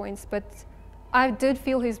some points, but I did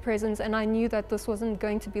feel his presence and I knew that this wasn't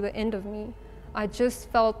going to be the end of me. I just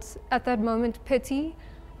felt at that moment pity,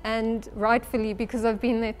 and rightfully, because I've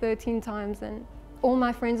been there 13 times and all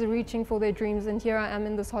my friends are reaching for their dreams, and here I am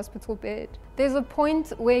in this hospital bed. There's a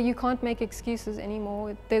point where you can't make excuses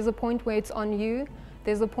anymore. There's a point where it's on you.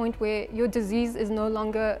 There's a point where your disease is no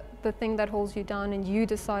longer the thing that holds you down and you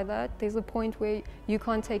decide that. There's a point where you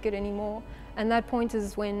can't take it anymore. And that point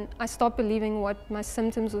is when I stopped believing what my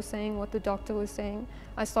symptoms were saying, what the doctor was saying.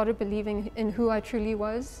 I started believing in who I truly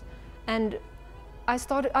was. And I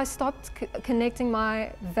stopped connecting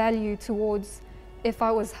my value towards if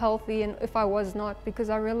I was healthy and if I was not, because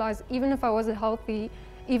I realized even if I wasn't healthy,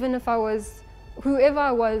 even if I was whoever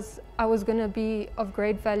I was going to be of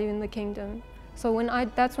great value in the kingdom. So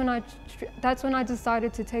that's when I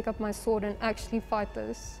decided to take up my sword and actually fight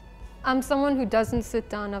this. I'm someone who doesn't sit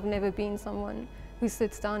down. I've never been someone who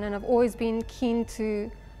sits down, and I've always been keen to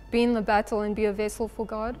be in the battle and be a vessel for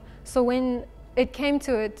God. So when it came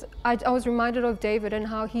to it, I was reminded of David and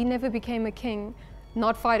how he never became a king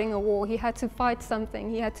not fighting a war. He had to fight something.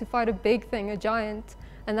 He had to fight a big thing, a giant,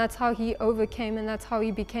 and that's how he overcame, and that's how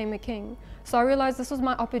he became a king. So I realized this was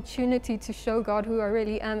my opportunity to show God who I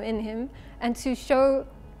really am in him and to show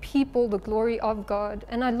people the glory of God.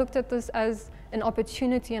 And I looked at this as an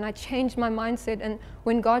opportunity, and I changed my mindset. And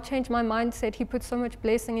when God changed my mindset, he put so much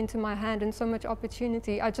blessing into my hand and so much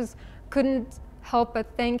opportunity. I just couldn't help but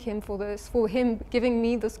thank him for this, for him giving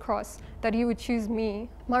me this cross, that he would choose me.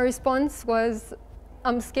 My response was,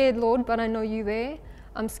 I'm scared, Lord, but I know you're there.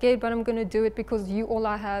 I'm scared, but I'm going to do it because you all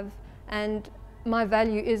I have, and my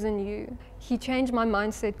value is in you. He changed my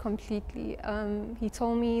mindset completely. He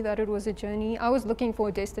told me that it was a journey. I was looking for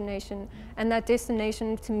a destination, and that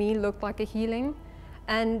destination to me looked like a healing.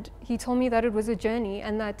 And he told me that it was a journey,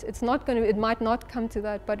 and that it might not come to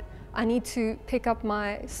that, but I need to pick up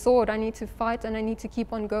my sword, I need to fight, and I need to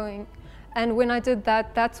keep on going. And when I did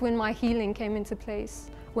that, that's when my healing came into place.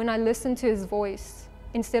 When I listened to his voice,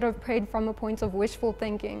 instead of prayed from a point of wishful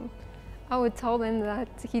thinking, I would tell them that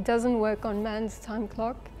he doesn't work on man's time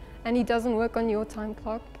clock, and he doesn't work on your time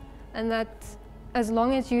clock, and that as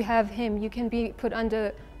long as you have him, you can be put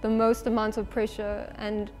under the most amount of pressure,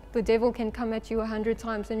 and the devil can come at you 100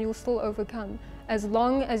 times and you'll still overcome, as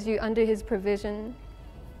long as you're under his provision.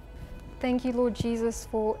 Thank you, Lord Jesus,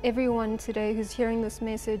 for everyone today who's hearing this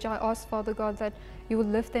message. I ask, Father God, that you will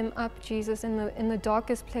lift them up, Jesus, in the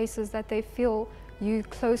darkest places, that they feel you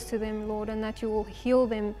close to them, Lord, and that you will heal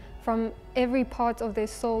them from every part of their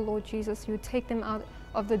soul, Lord Jesus. You would take them out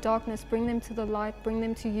of the darkness, bring them to the light, bring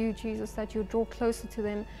them to you, Jesus, that you'll draw closer to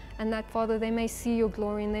them, and that, Father, they may see your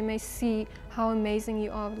glory and they may see how amazing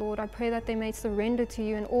you are, Lord. I pray that they may surrender to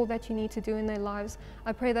you and all that you need to do in their lives.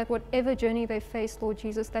 I pray that whatever journey they face, Lord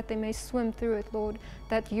Jesus, that they may swim through it, Lord,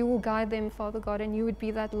 that you will guide them, Father God, and you would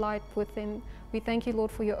be that light with them. We thank you,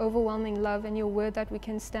 Lord, for your overwhelming love and your word that we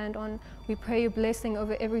can stand on. We pray your blessing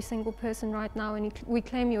over every single person right now, and we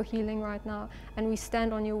claim your healing right now, and we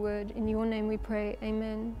stand on your word. In your name we pray.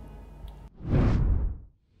 Amen.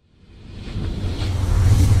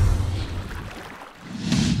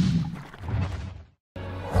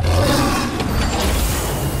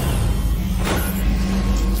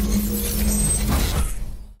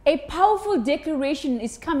 A powerful declaration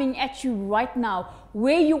is coming at you right now,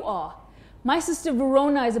 where you are. My sister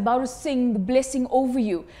Verona is about to sing the blessing over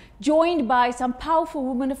you, joined by some powerful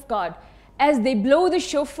women of God, as they blow the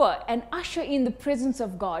shofar and usher in the presence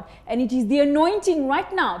of God. And it is the anointing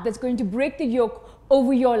right now that's going to break the yoke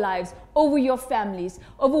over your lives, over your families,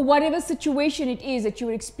 over whatever situation it is that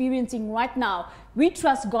you're experiencing right now. We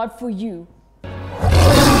trust God for you.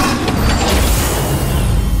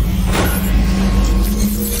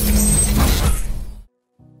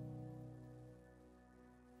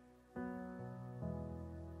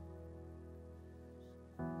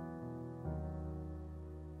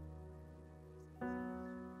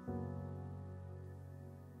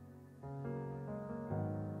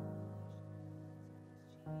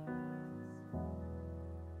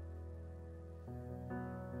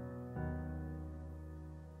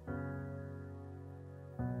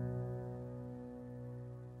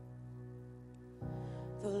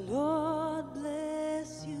 The Lord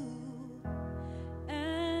bless you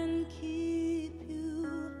and keep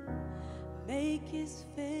you, make his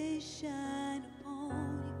face shine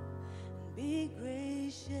upon you and be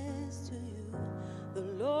gracious to you. The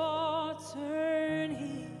Lord turn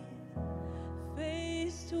his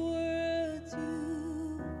face towards you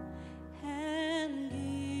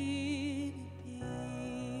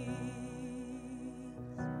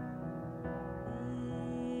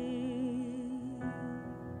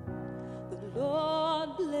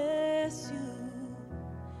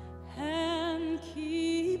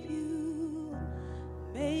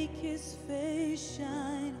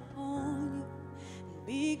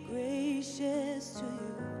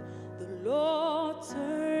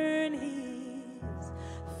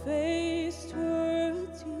face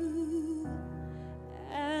towards you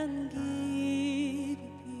and give you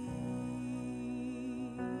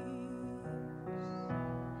peace.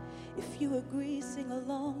 If you agree, sing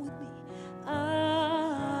along with me. Amen.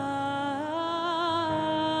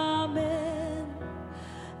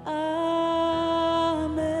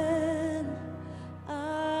 Amen.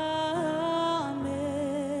 Amen.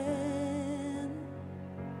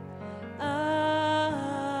 Amen.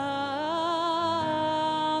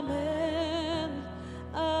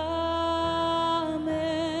 Amen.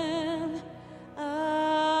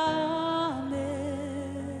 Amen.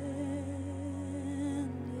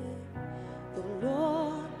 The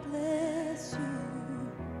Lord bless you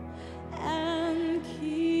and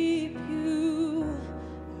keep you,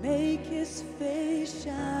 make his face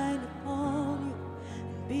shine upon you,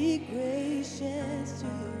 and be gracious to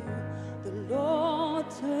you. The Lord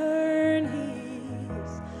turn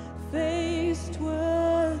his face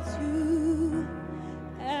towards you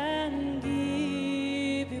and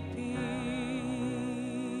give you peace.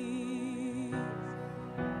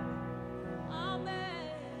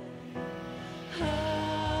 Amen. Amen.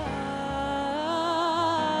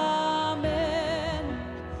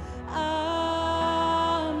 Amen.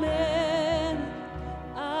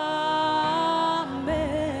 Amen.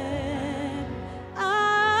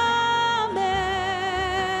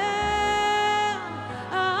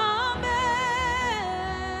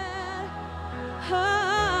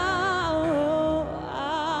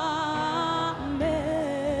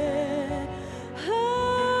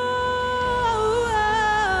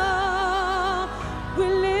 We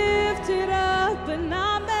lift it up and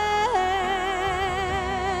amen.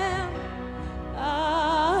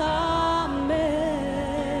 Amen.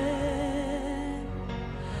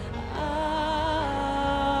 Amen.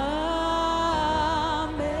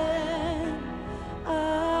 Amen.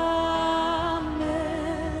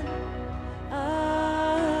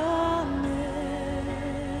 Amen.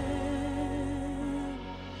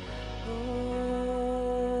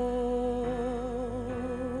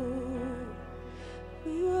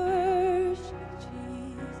 We worship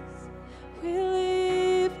Jesus. We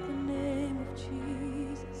lift the name of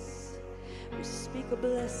Jesus. We speak a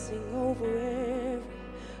blessing over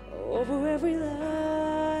every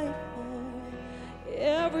life, Lord,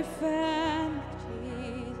 every family,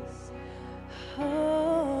 Jesus.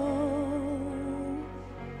 Oh,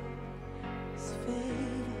 His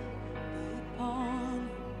favor be upon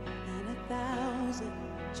you and 1,000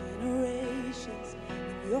 generations,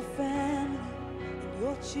 and your family, and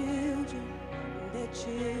your children, and their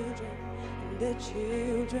children, and their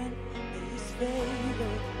children. May His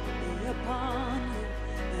favor be upon you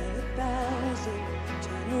and 1,000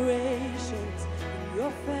 generations, and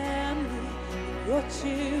your family, and your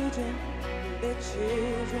children, and their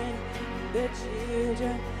children, and their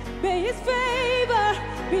children. May His favor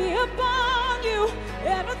be upon you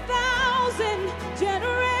and 1,000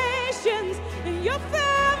 generations, in your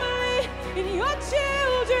family, in your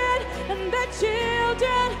children, and their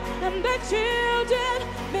children, and their children.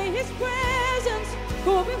 May His presence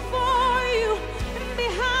go before you, and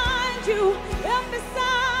behind you, and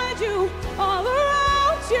beside you, all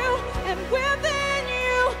around you, and within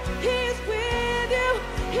you. He is with you,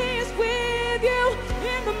 He is with you,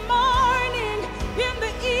 in the morning, in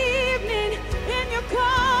the evening, in your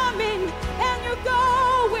coming, and your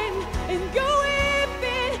going, and your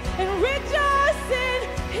weeping, and rejoicing.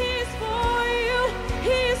 He is for you,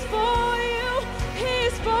 He is for you, He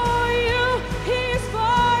is for you, He is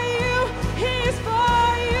for you, He is for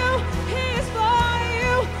you, He is for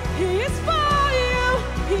you, He is for you,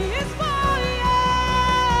 He is for you.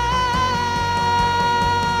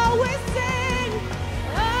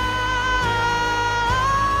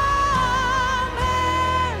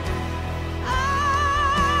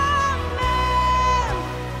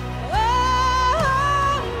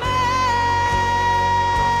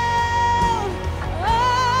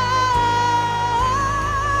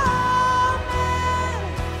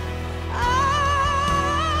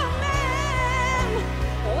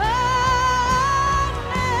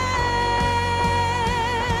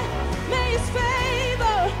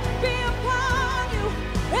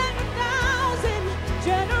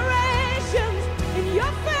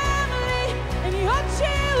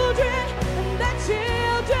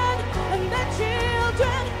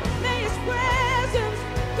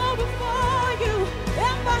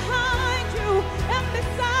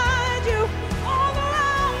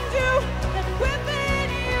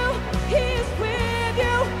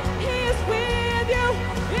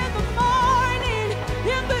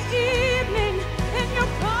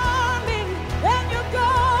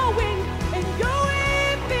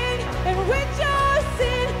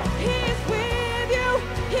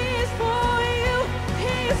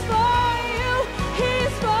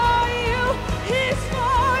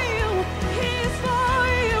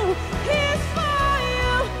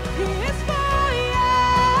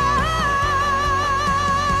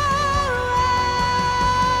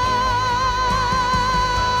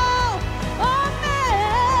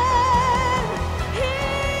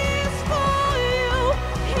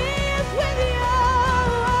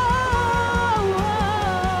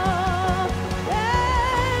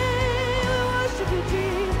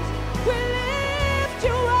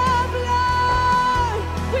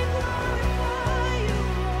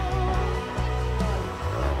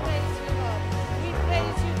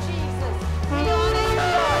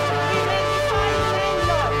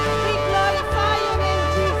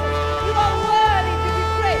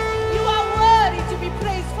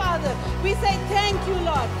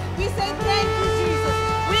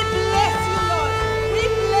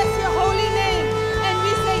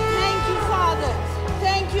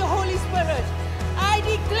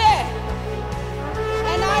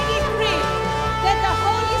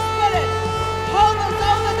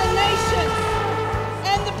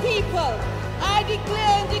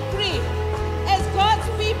 declare and decree, as God's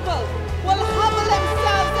people will humble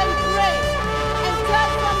themselves and pray and turn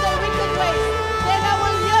from their wicked ways, then I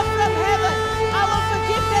will hear from heaven. I will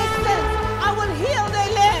forgive their sins. I will heal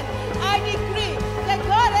their land. I decree that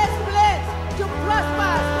God has plans to prosper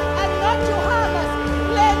us and not to harm us,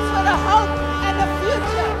 plans for the hope and the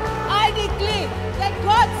future. I declare that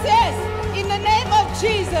God says in the name of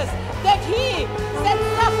Jesus that He said,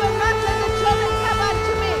 suffer not till the children come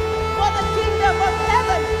unto me, for the kingdom of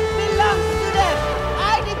heaven belongs to them.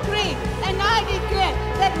 I decree and I declare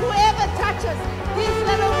that whoever touches these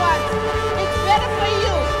little ones, it's better for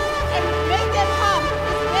you and make them harm.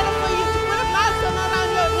 It's better for you to put a milestone around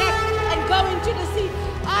your neck and go into the sea.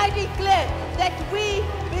 I declare that we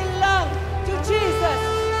belong to Jesus.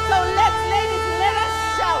 So let's, ladies, let us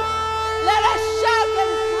shout. Let us shout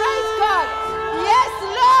and praise God. Yes,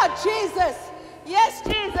 Lord Jesus. Yes,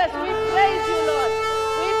 Jesus, we praise you, Lord.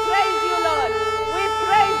 We praise you, Lord. We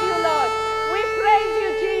praise you, Lord. We praise you,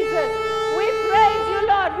 Jesus. We praise you,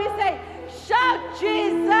 Lord. We say, shout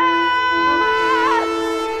Jesus.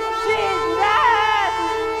 Jesus.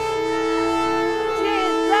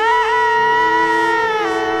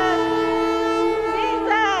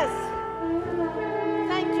 Jesus.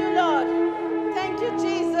 Thank you, Lord. Thank you,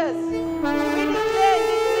 Jesus. We declare and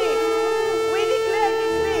decree. We declare and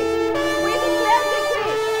decree. We declare and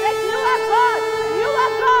decree that you are God. You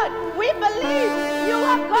are God. We believe you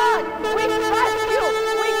are God. We trust you.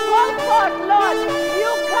 We call forth, Lord.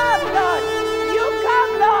 You come, Lord. You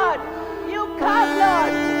come, Lord. You come,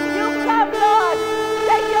 Lord. You come, Lord.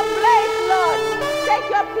 Take your place, Lord. Take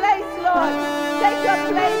your place, Lord. Take your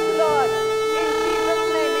place, Lord. In Jesus'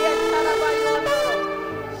 name. Yes, Tarabayondo.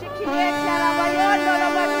 Shikiyetarabayondo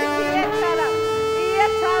roba shikiyetara.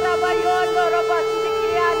 Iyetarabayondo roba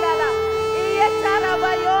shikiyandara.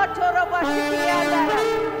 Iyetarabayoto roba shikiyandara.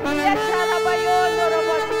 Iyetarabayondo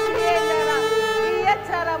roba shikiyandara.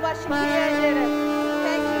 Iyetarabashikiyandara.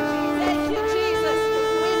 Thank you, Jesus. Thank you, Jesus.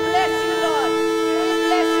 We bless you, Lord. We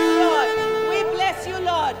bless you, Lord. We bless you,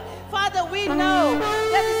 Lord. Father, we know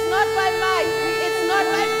that it's not by might, it's not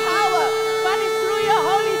by power, but it's through your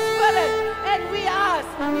Holy Spirit. And we ask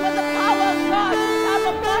for the power of God to come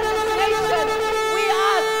upon this nation. We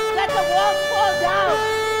ask that the walls fall down,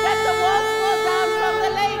 that the walls fall down from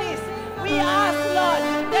the ladies. We ask, Lord,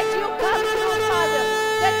 that you come through, Father,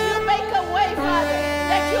 that you make a way, Father,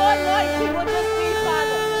 that your anointing will just be,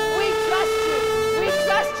 Father. We trust you. We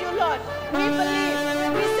trust you, Lord. We believe.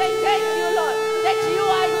 We say thank you, Lord, that you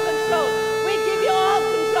are in control. We give you all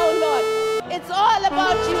control, Lord. It's all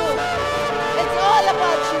about you. It's all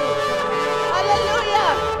about you.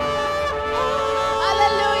 Hallelujah.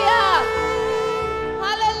 Hallelujah.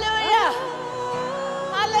 Hallelujah.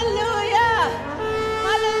 Hallelujah.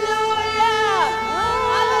 Hallelujah.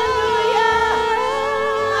 Hallelujah.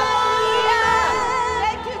 Hallelujah.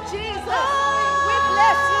 Thank you, Jesus. We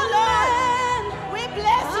bless you, Lord. We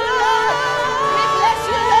bless you, Lord. We bless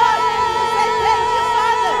you, Lord. We say thank you,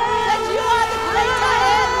 Father, that you are the great I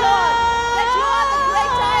am, Lord. That you are the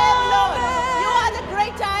great I am,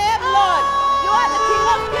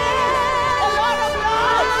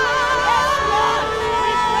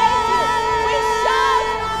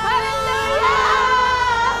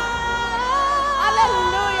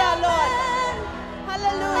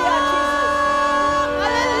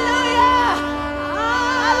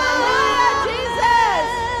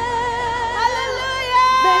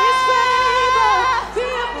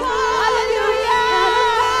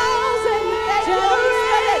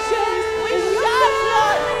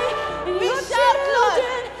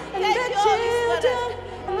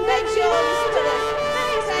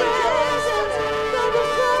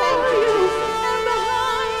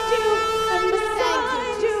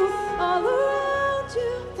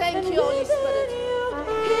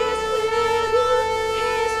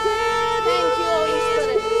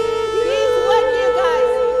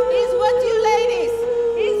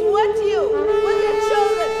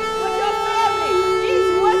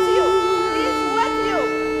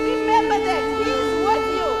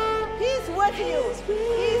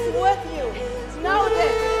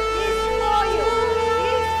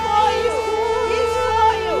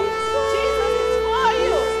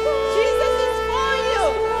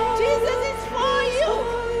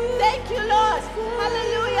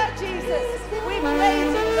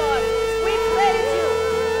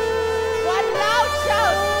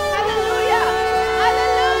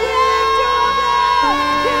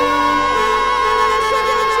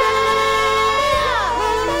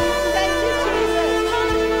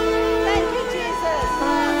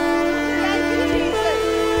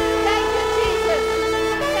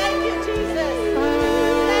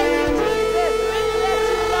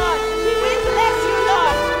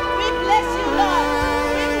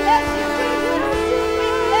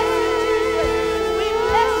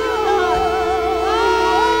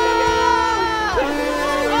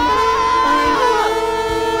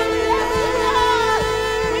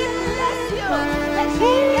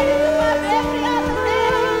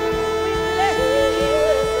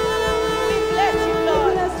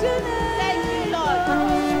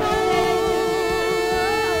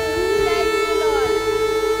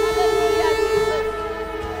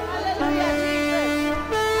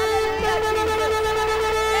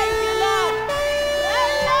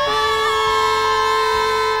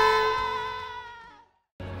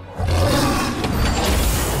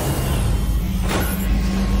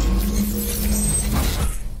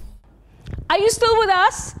 Are you still with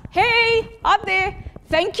us? Hey, out there.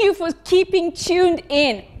 Thank you for keeping tuned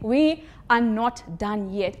in. We are not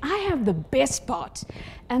done yet. I have the best part,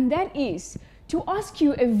 and that is to ask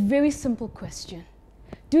you a very simple question.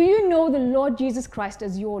 Do you know the Lord Jesus Christ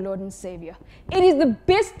as your Lord and Savior? It is the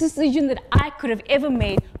best decision that I could have ever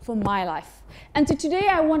made for my life. And so today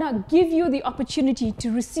I want to give you the opportunity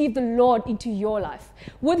to receive the Lord into your life.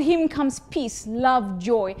 With Him comes peace, love,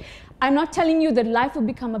 joy. I'm not telling you that life will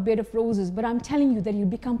become a bed of roses, but I'm telling you that it'll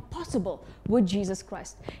become possible with Jesus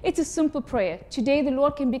Christ. It's a simple prayer. Today the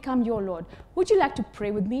Lord can become your Lord. Would you like to pray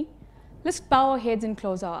with me? Let's bow our heads and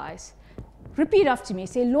close our eyes. Repeat after me.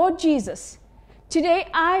 Say, Lord Jesus, today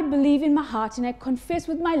I believe in my heart and I confess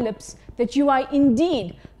with my lips that you are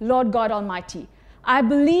indeed Lord God Almighty. I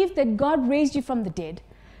believe that God raised you from the dead.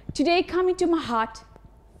 Today come into my heart,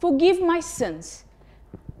 forgive my sins.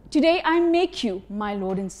 Today I make you my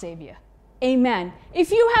Lord and Savior. Amen.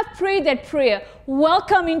 If you have prayed that prayer,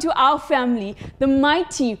 welcome into our family, the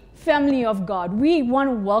mighty family of God. We want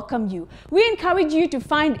to welcome you. We encourage you to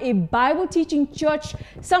find a Bible teaching church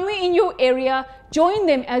somewhere in your area. Join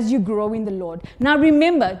them as you grow in the Lord. Now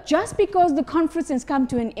remember, just because the conference has come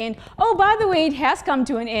to an end, oh, by the way, it has come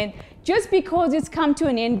to an end. Just because it's come to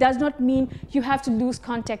an end does not mean you have to lose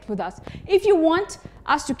contact with us. If you want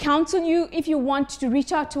us to counsel you, if you want to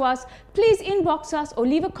reach out to us, please inbox us or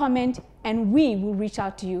leave a comment and we will reach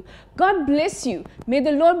out to you. God bless you. May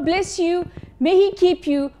the Lord bless you. May He keep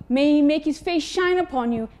you. May He make His face shine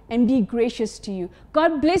upon you and be gracious to you.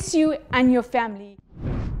 God bless you and your family.